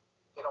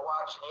gonna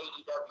watch an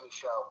AEW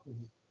show.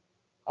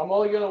 I'm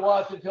only gonna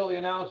watch it till the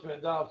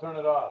announcement, then I'll turn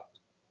it off.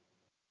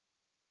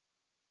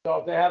 So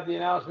if they have the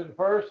announcement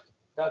first,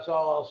 that's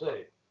all I'll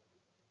see.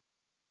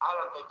 I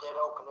don't think they'd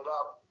open it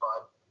up,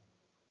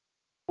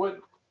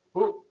 but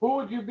Who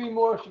would you be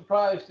more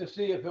surprised to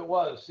see if it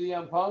was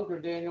CM Punk or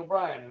Daniel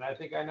Bryan? And I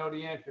think I know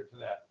the answer to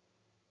that.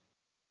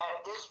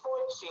 at this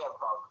point, CM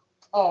Punk.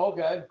 Oh,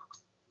 okay.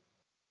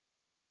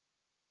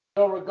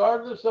 So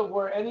regardless of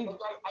where any,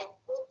 I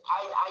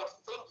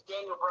think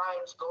Daniel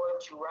Bryan's going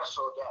to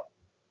wrestle again.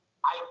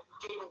 I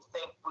didn't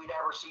think we'd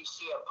ever see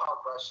CM Punk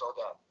wrestle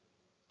again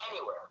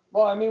anywhere.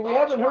 well, I mean, we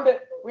haven't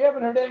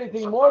heard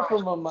anything more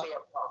from him.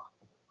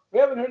 We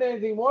haven't heard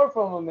anything more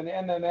from him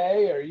in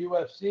MMA or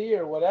UFC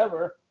or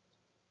whatever.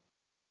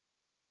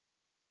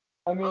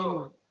 I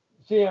mean,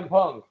 CM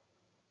Punk.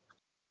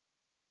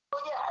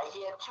 Well, yeah,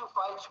 he had 2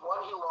 fights.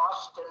 One he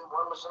lost, and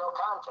one was a no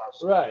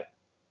contest. Right.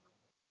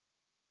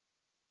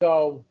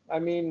 So, I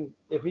mean,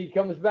 if he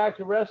comes back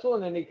to wrestle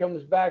and then he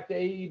comes back to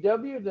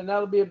AEW, then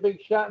that'll be a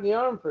big shot in the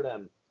arm for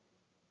them.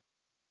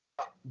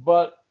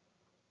 But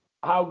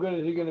how good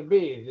is he going to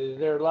be? Is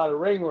there a lot of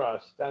ring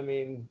rust? I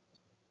mean,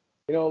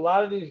 a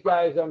lot of these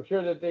guys, I'm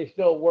sure that they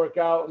still work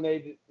out and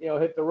they,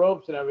 hit the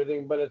ropes and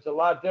everything, but it's a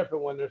lot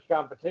different when there's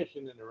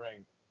competition in the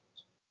ring.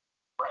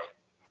 Right.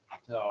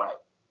 So. Right.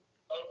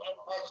 And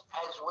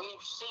as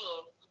we've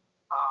seen,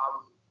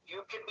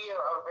 you can be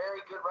a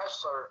very good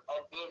wrestler and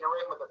be in the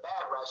ring with a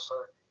bad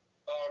wrestler,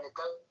 and it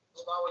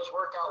doesn't always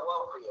work out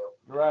well for you.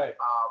 Right.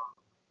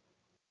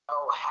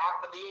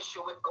 Half of the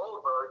issue with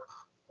Goldberg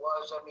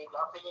was,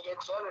 nothing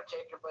against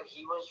Undertaker, but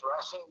he was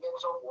wrestling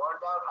against a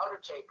worn-down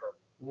Undertaker.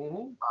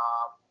 Mm-hmm.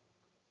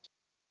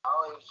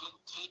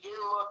 He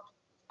didn't look.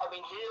 He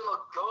didn't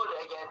look good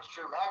against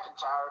Drew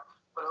McIntyre,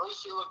 but at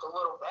least he looked a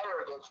little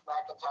better against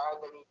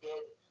McIntyre than he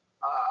did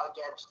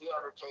against the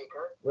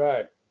Undertaker.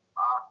 Right.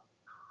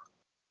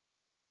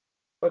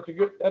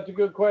 That's a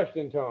good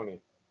question, Tony.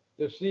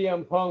 Does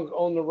CM Punk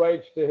own the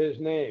rights to his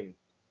name?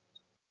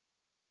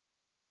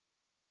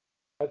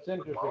 That's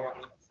interesting.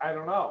 I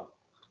don't know.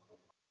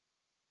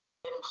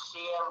 Didn't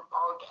CM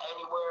Punk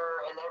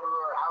anywhere and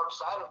everywhere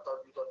outside of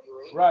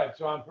WWE. Right.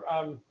 So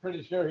I'm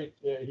pretty sure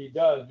he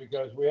does,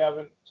 because we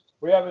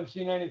haven't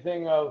seen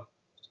anything of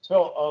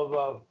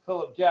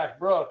Philip Jack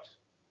Brooks.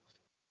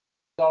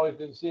 It's always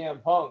been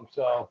CM Punk,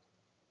 so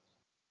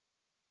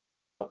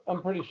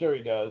I'm pretty sure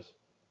he does.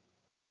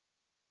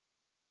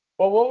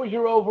 But what was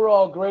your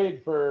overall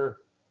grade for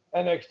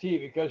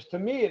NXT? Because to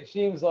me, it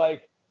seems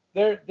like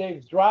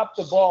they've dropped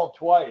the ball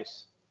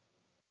twice.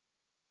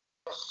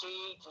 A C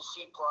to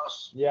C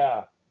plus.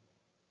 Yeah.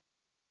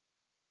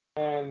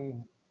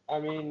 And I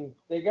mean,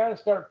 they got to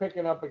start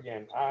picking up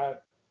again. I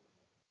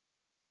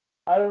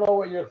don't know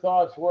what your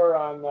thoughts were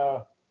on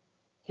the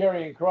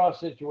Karrion Kross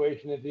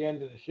situation at the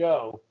end of the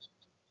show.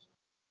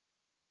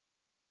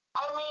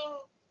 I mean,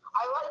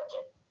 I liked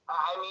it.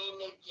 I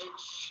mean, it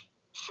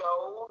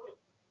showed,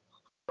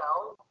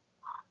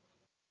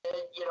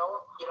 that you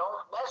don't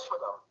mess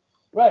with them.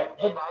 Right.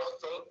 And I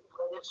think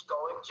what it's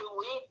going to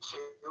lead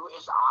to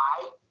is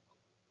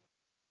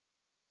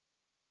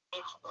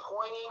it's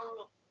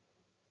pointing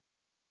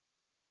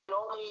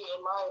only,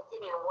 in my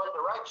opinion, in one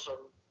direction.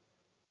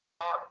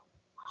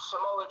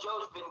 Samoa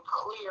Joe's been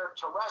cleared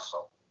to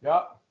wrestle.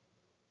 Yep.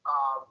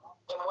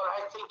 And what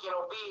I think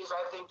it'll be is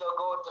I think they'll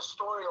go with the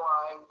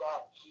storyline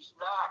that he's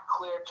not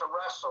cleared to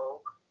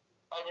wrestle,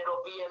 and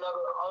it'll be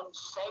another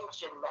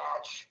unsanctioned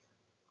match,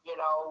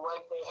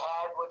 like they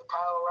had with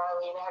Kyle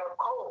O'Reilly and Adam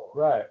Cole.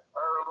 Right.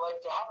 Or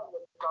like they had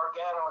with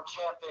Gargano and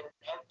Ciampa in an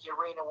empty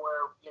arena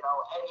where,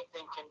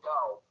 anything can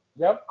go.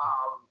 Yep.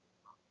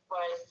 But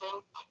I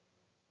think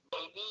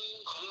maybe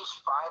he's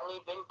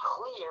finally been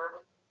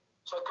cleared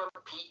to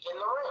compete in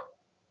the ring.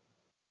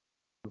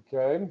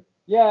 Okay.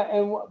 Yeah,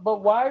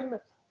 but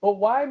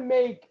why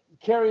make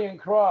Karrion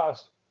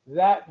Kross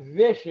that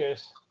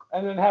vicious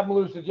and then have him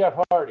lose to Jeff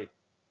Hardy?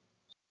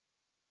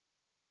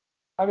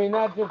 I mean,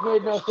 that just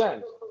made no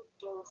sense.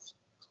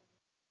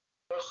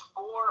 There's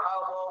four,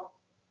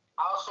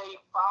 I'll say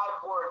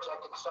 5 words I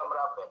can sum it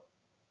up in.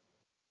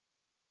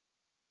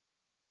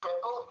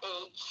 Triple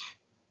H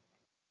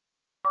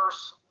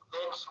versus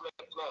Vince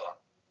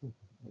McMahon.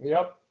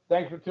 Yep.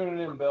 Thanks for tuning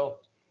in, Bill.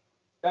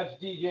 That's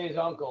DJ's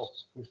uncle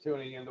who's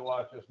tuning in to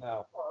watch us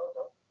now.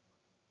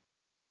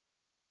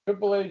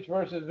 Triple H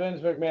versus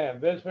Vince McMahon.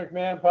 Vince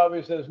McMahon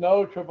probably says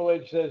no. Triple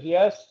H says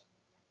yes.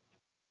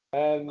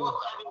 And well,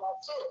 I mean,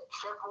 that's it.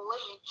 Triple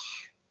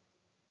H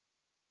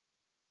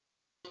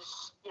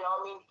is, he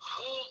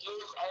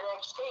is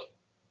NXT.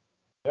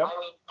 yep. I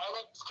mean,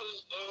 NXT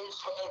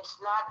it's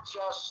not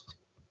just,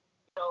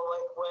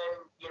 like when,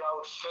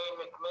 Shane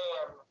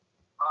McMahon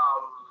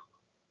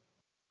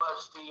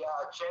was the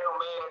general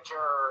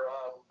manager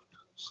and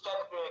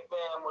Stephanie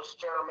McMahon was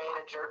general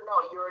manager.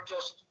 No, you're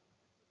just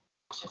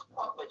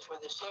puppets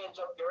with his hands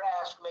up your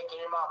ass making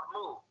him out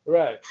move.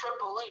 Right.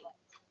 Triple H,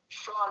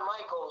 Shawn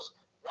Michaels,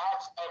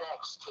 that's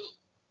NXT.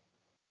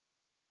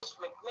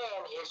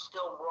 McMahon is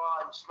still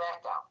Raw and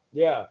SmackDown.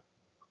 Yeah.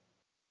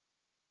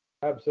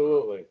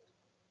 Absolutely.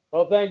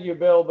 Well, thank you,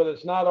 Bill, but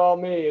it's not all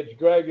me. It's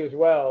Greg as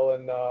well.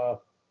 And,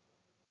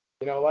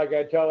 like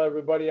I tell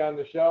everybody on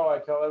the show, I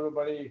tell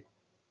everybody,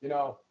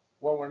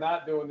 when we're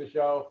not doing the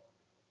show,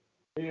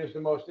 he is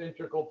the most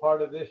integral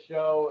part of this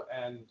show,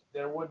 and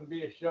there wouldn't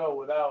be a show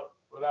without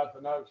the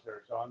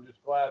Nugster. So I'm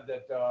just glad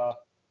that,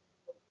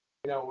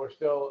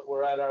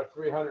 we're at our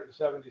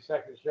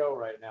 372nd show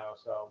right now.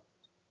 So.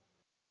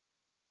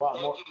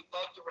 Thank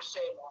you for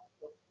saying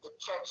that. The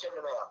check's in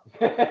the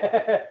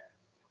mail.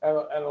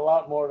 and a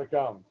lot more to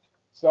come.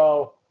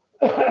 So,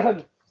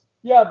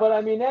 yeah, but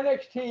I mean,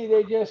 NXT,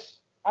 they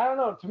just, I don't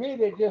know, to me,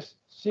 they just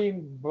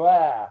seem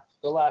blah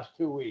the last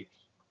 2 weeks.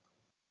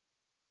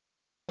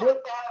 They had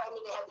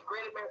the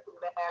Great American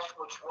Bash,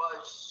 which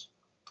was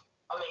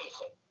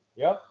amazing.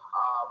 Yep.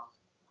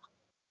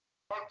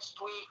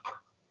 Next week,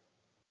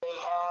 they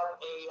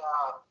have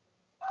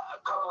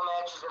a couple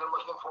matches that I'm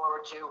looking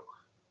forward to.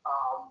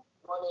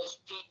 One is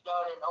Pete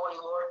Dunne and Oney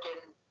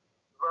Lorcan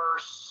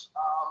versus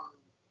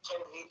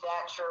Timothy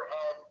Thatcher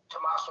and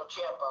Tommaso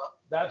Ciampa.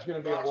 That's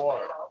going to be a war.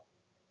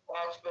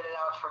 That's been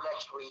announced for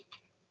next week.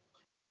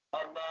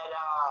 And then,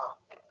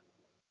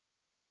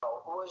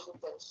 who is it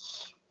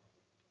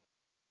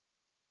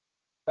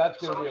that's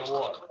going to be a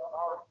war.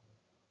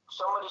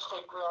 Somebody's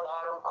taking on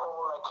Adam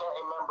Cole, and I can't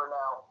remember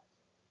now.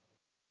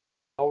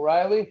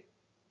 O'Reilly?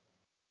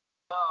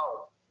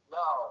 No.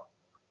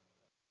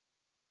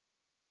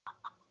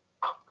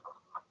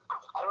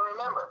 I don't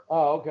remember.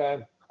 Oh,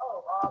 okay.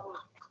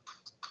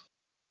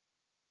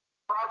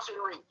 Bronson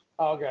Reed.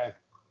 Oh, okay.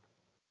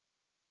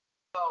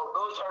 So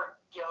those are,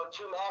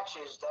 2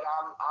 matches that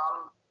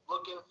I'm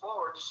looking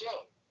forward to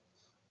seeing.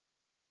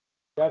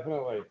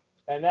 Definitely.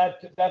 And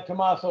that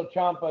Tommaso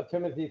Ciampa,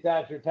 Timothy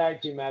Thatcher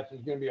tag team match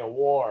is going to be a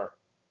war.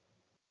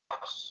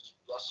 Yes,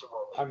 it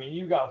will be. I mean,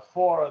 you got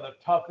 4 of the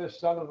toughest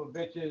son of a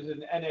bitches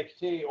in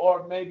NXT,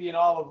 or maybe in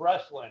all of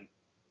wrestling,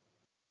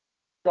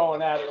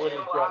 going at it with each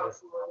other.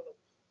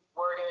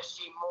 We're going to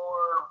see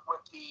more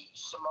with the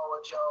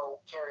Samoa Joe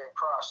Karrion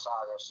Kross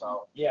saga.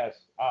 So yes,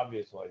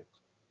 obviously.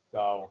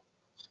 So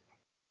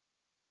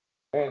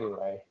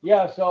anyway,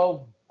 yeah.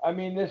 So I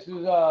mean, this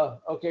is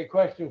okay.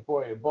 Question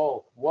for you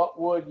both. What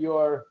was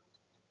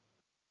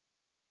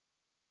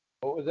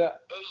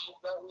that?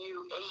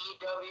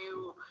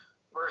 AEW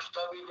versus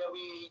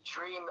WWE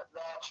Dream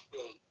Match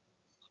be?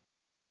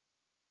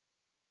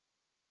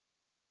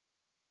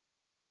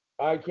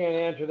 I can't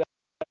answer that.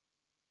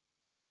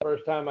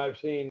 First time I've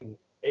seen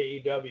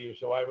AEW,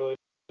 so I really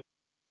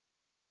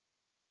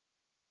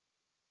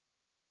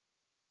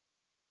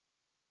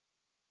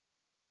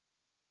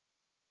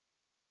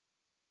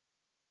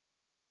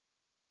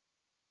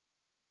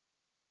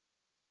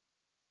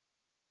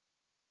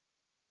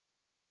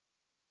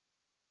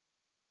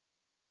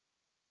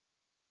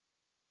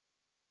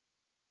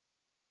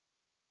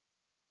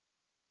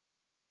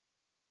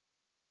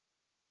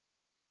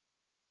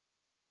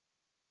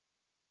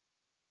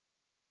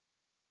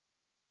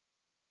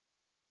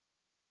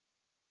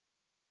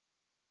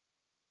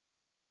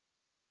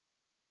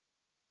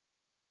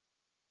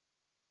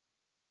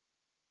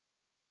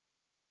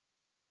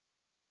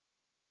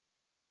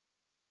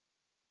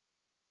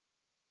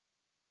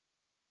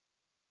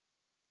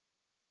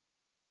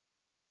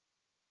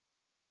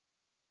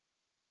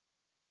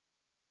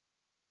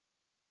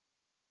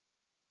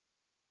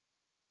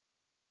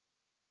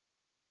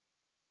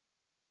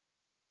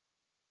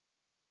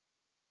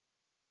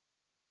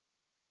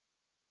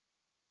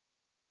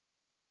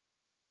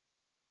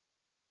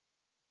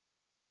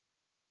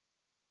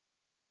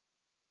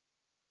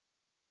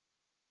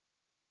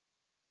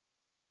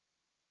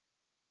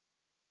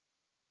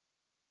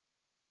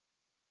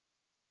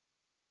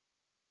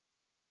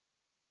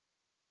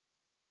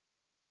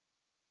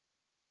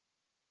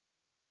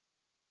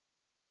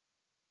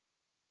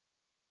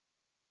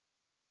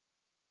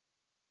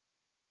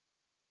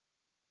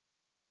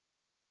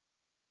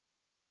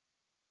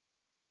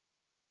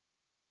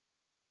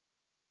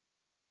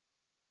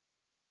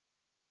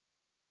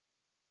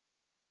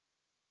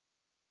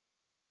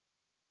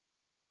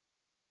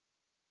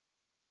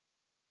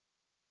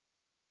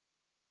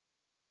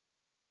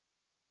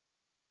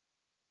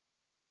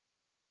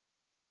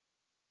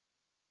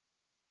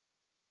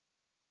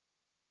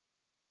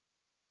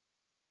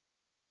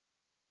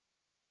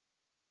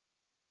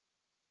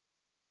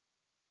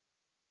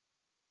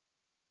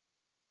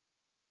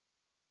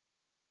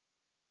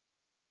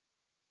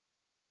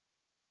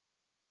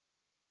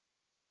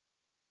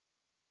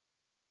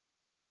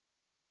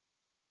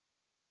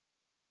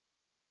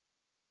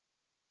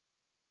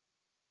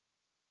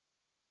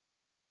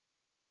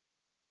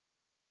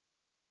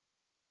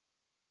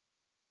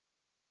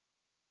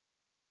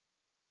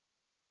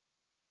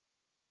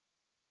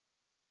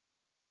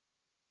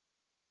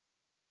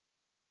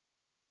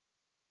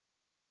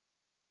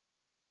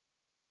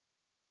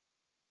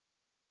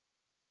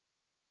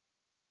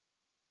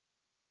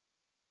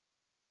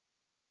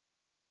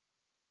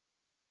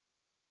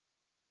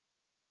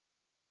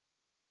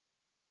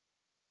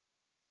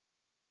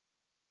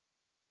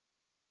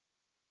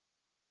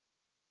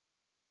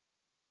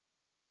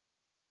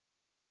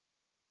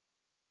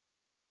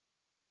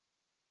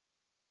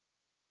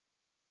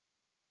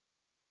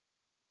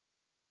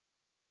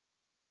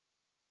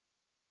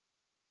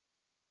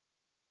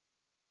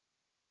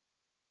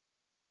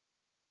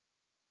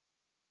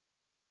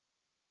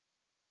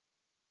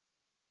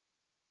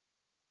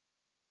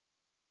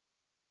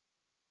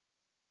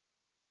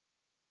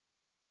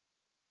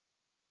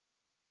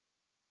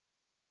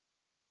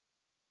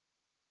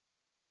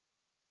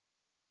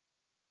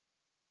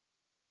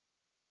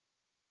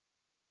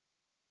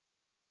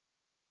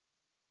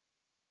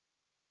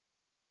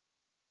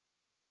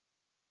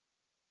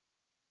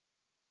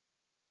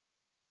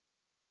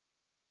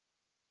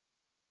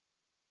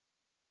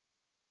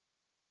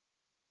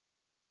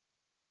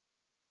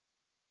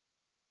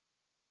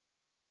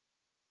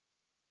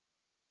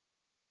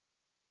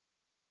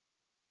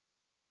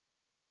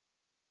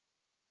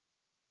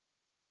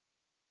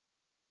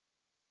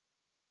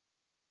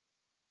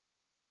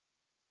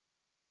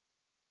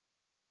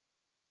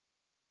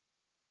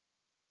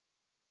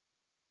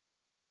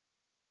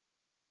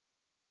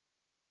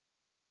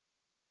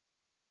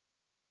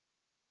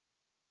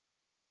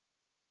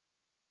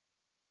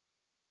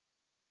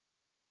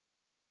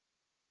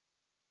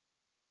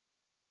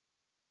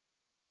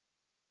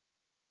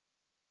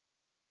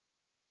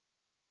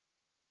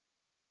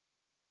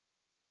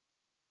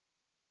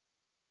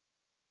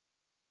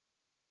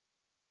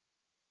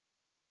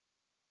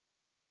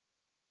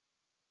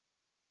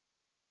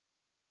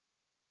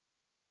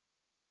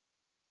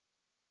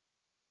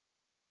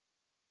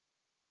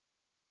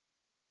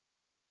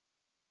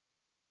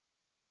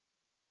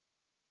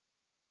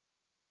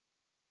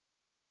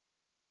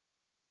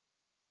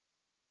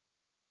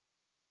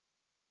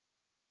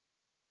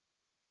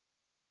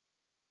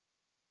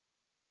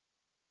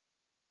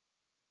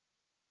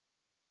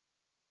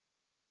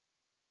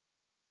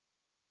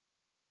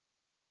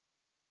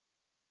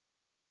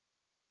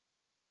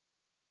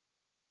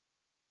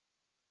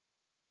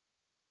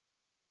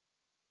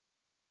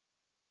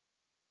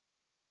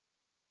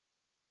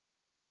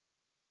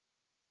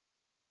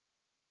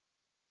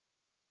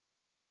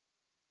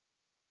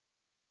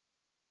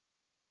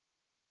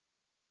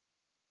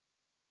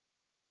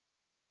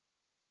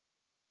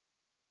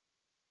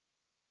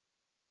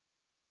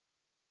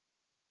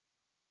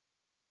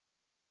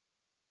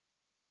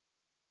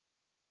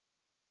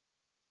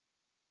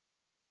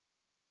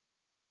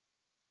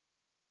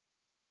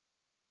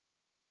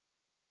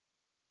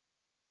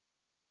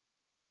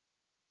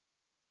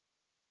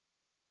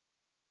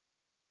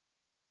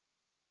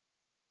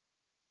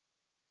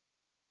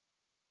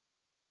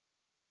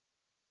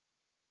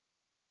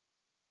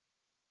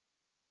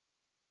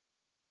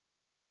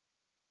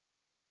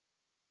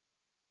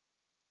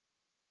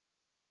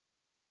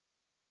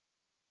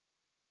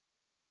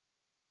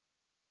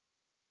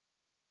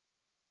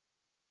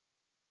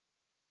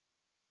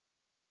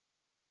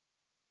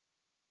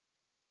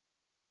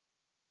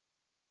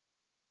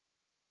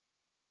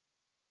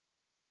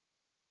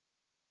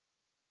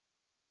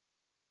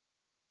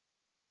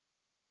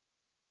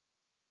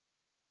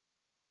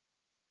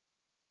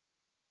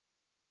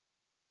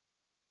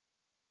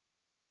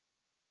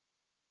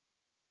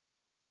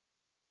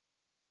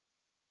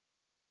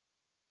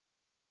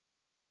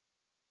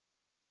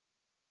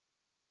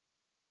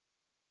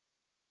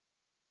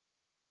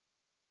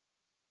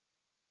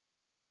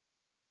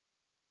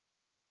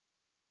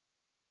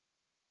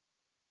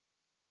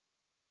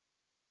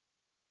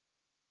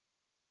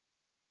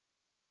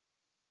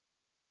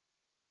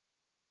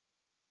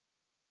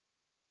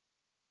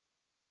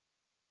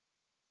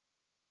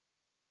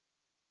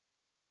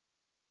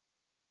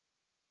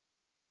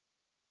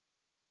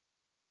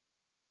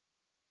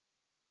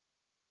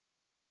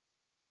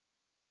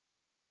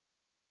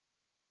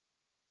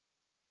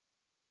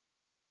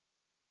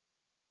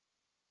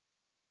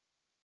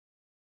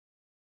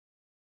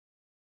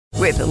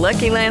With the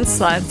Lucky Land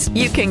Slots,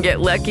 you can get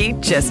lucky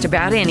just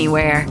about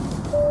anywhere.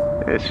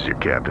 This is your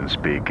captain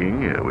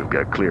speaking. We've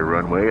got clear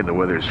runway and the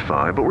weather's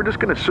fine, but we're just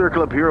going to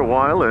circle up here a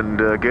while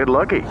and get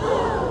lucky.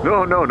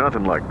 No,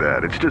 nothing like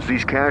that. It's just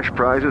these cash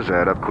prizes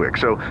add up quick.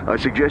 So I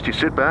suggest you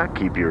sit back,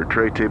 keep your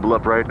tray table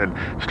upright, and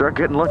start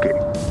getting lucky.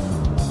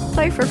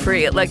 Play for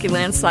free at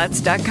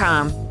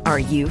LuckyLandSlots.com. Are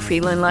you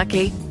feeling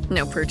lucky?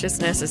 No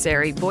purchase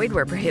necessary. Void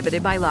where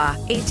prohibited by law.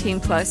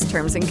 18+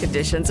 terms and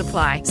conditions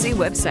apply. See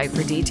website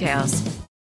for details.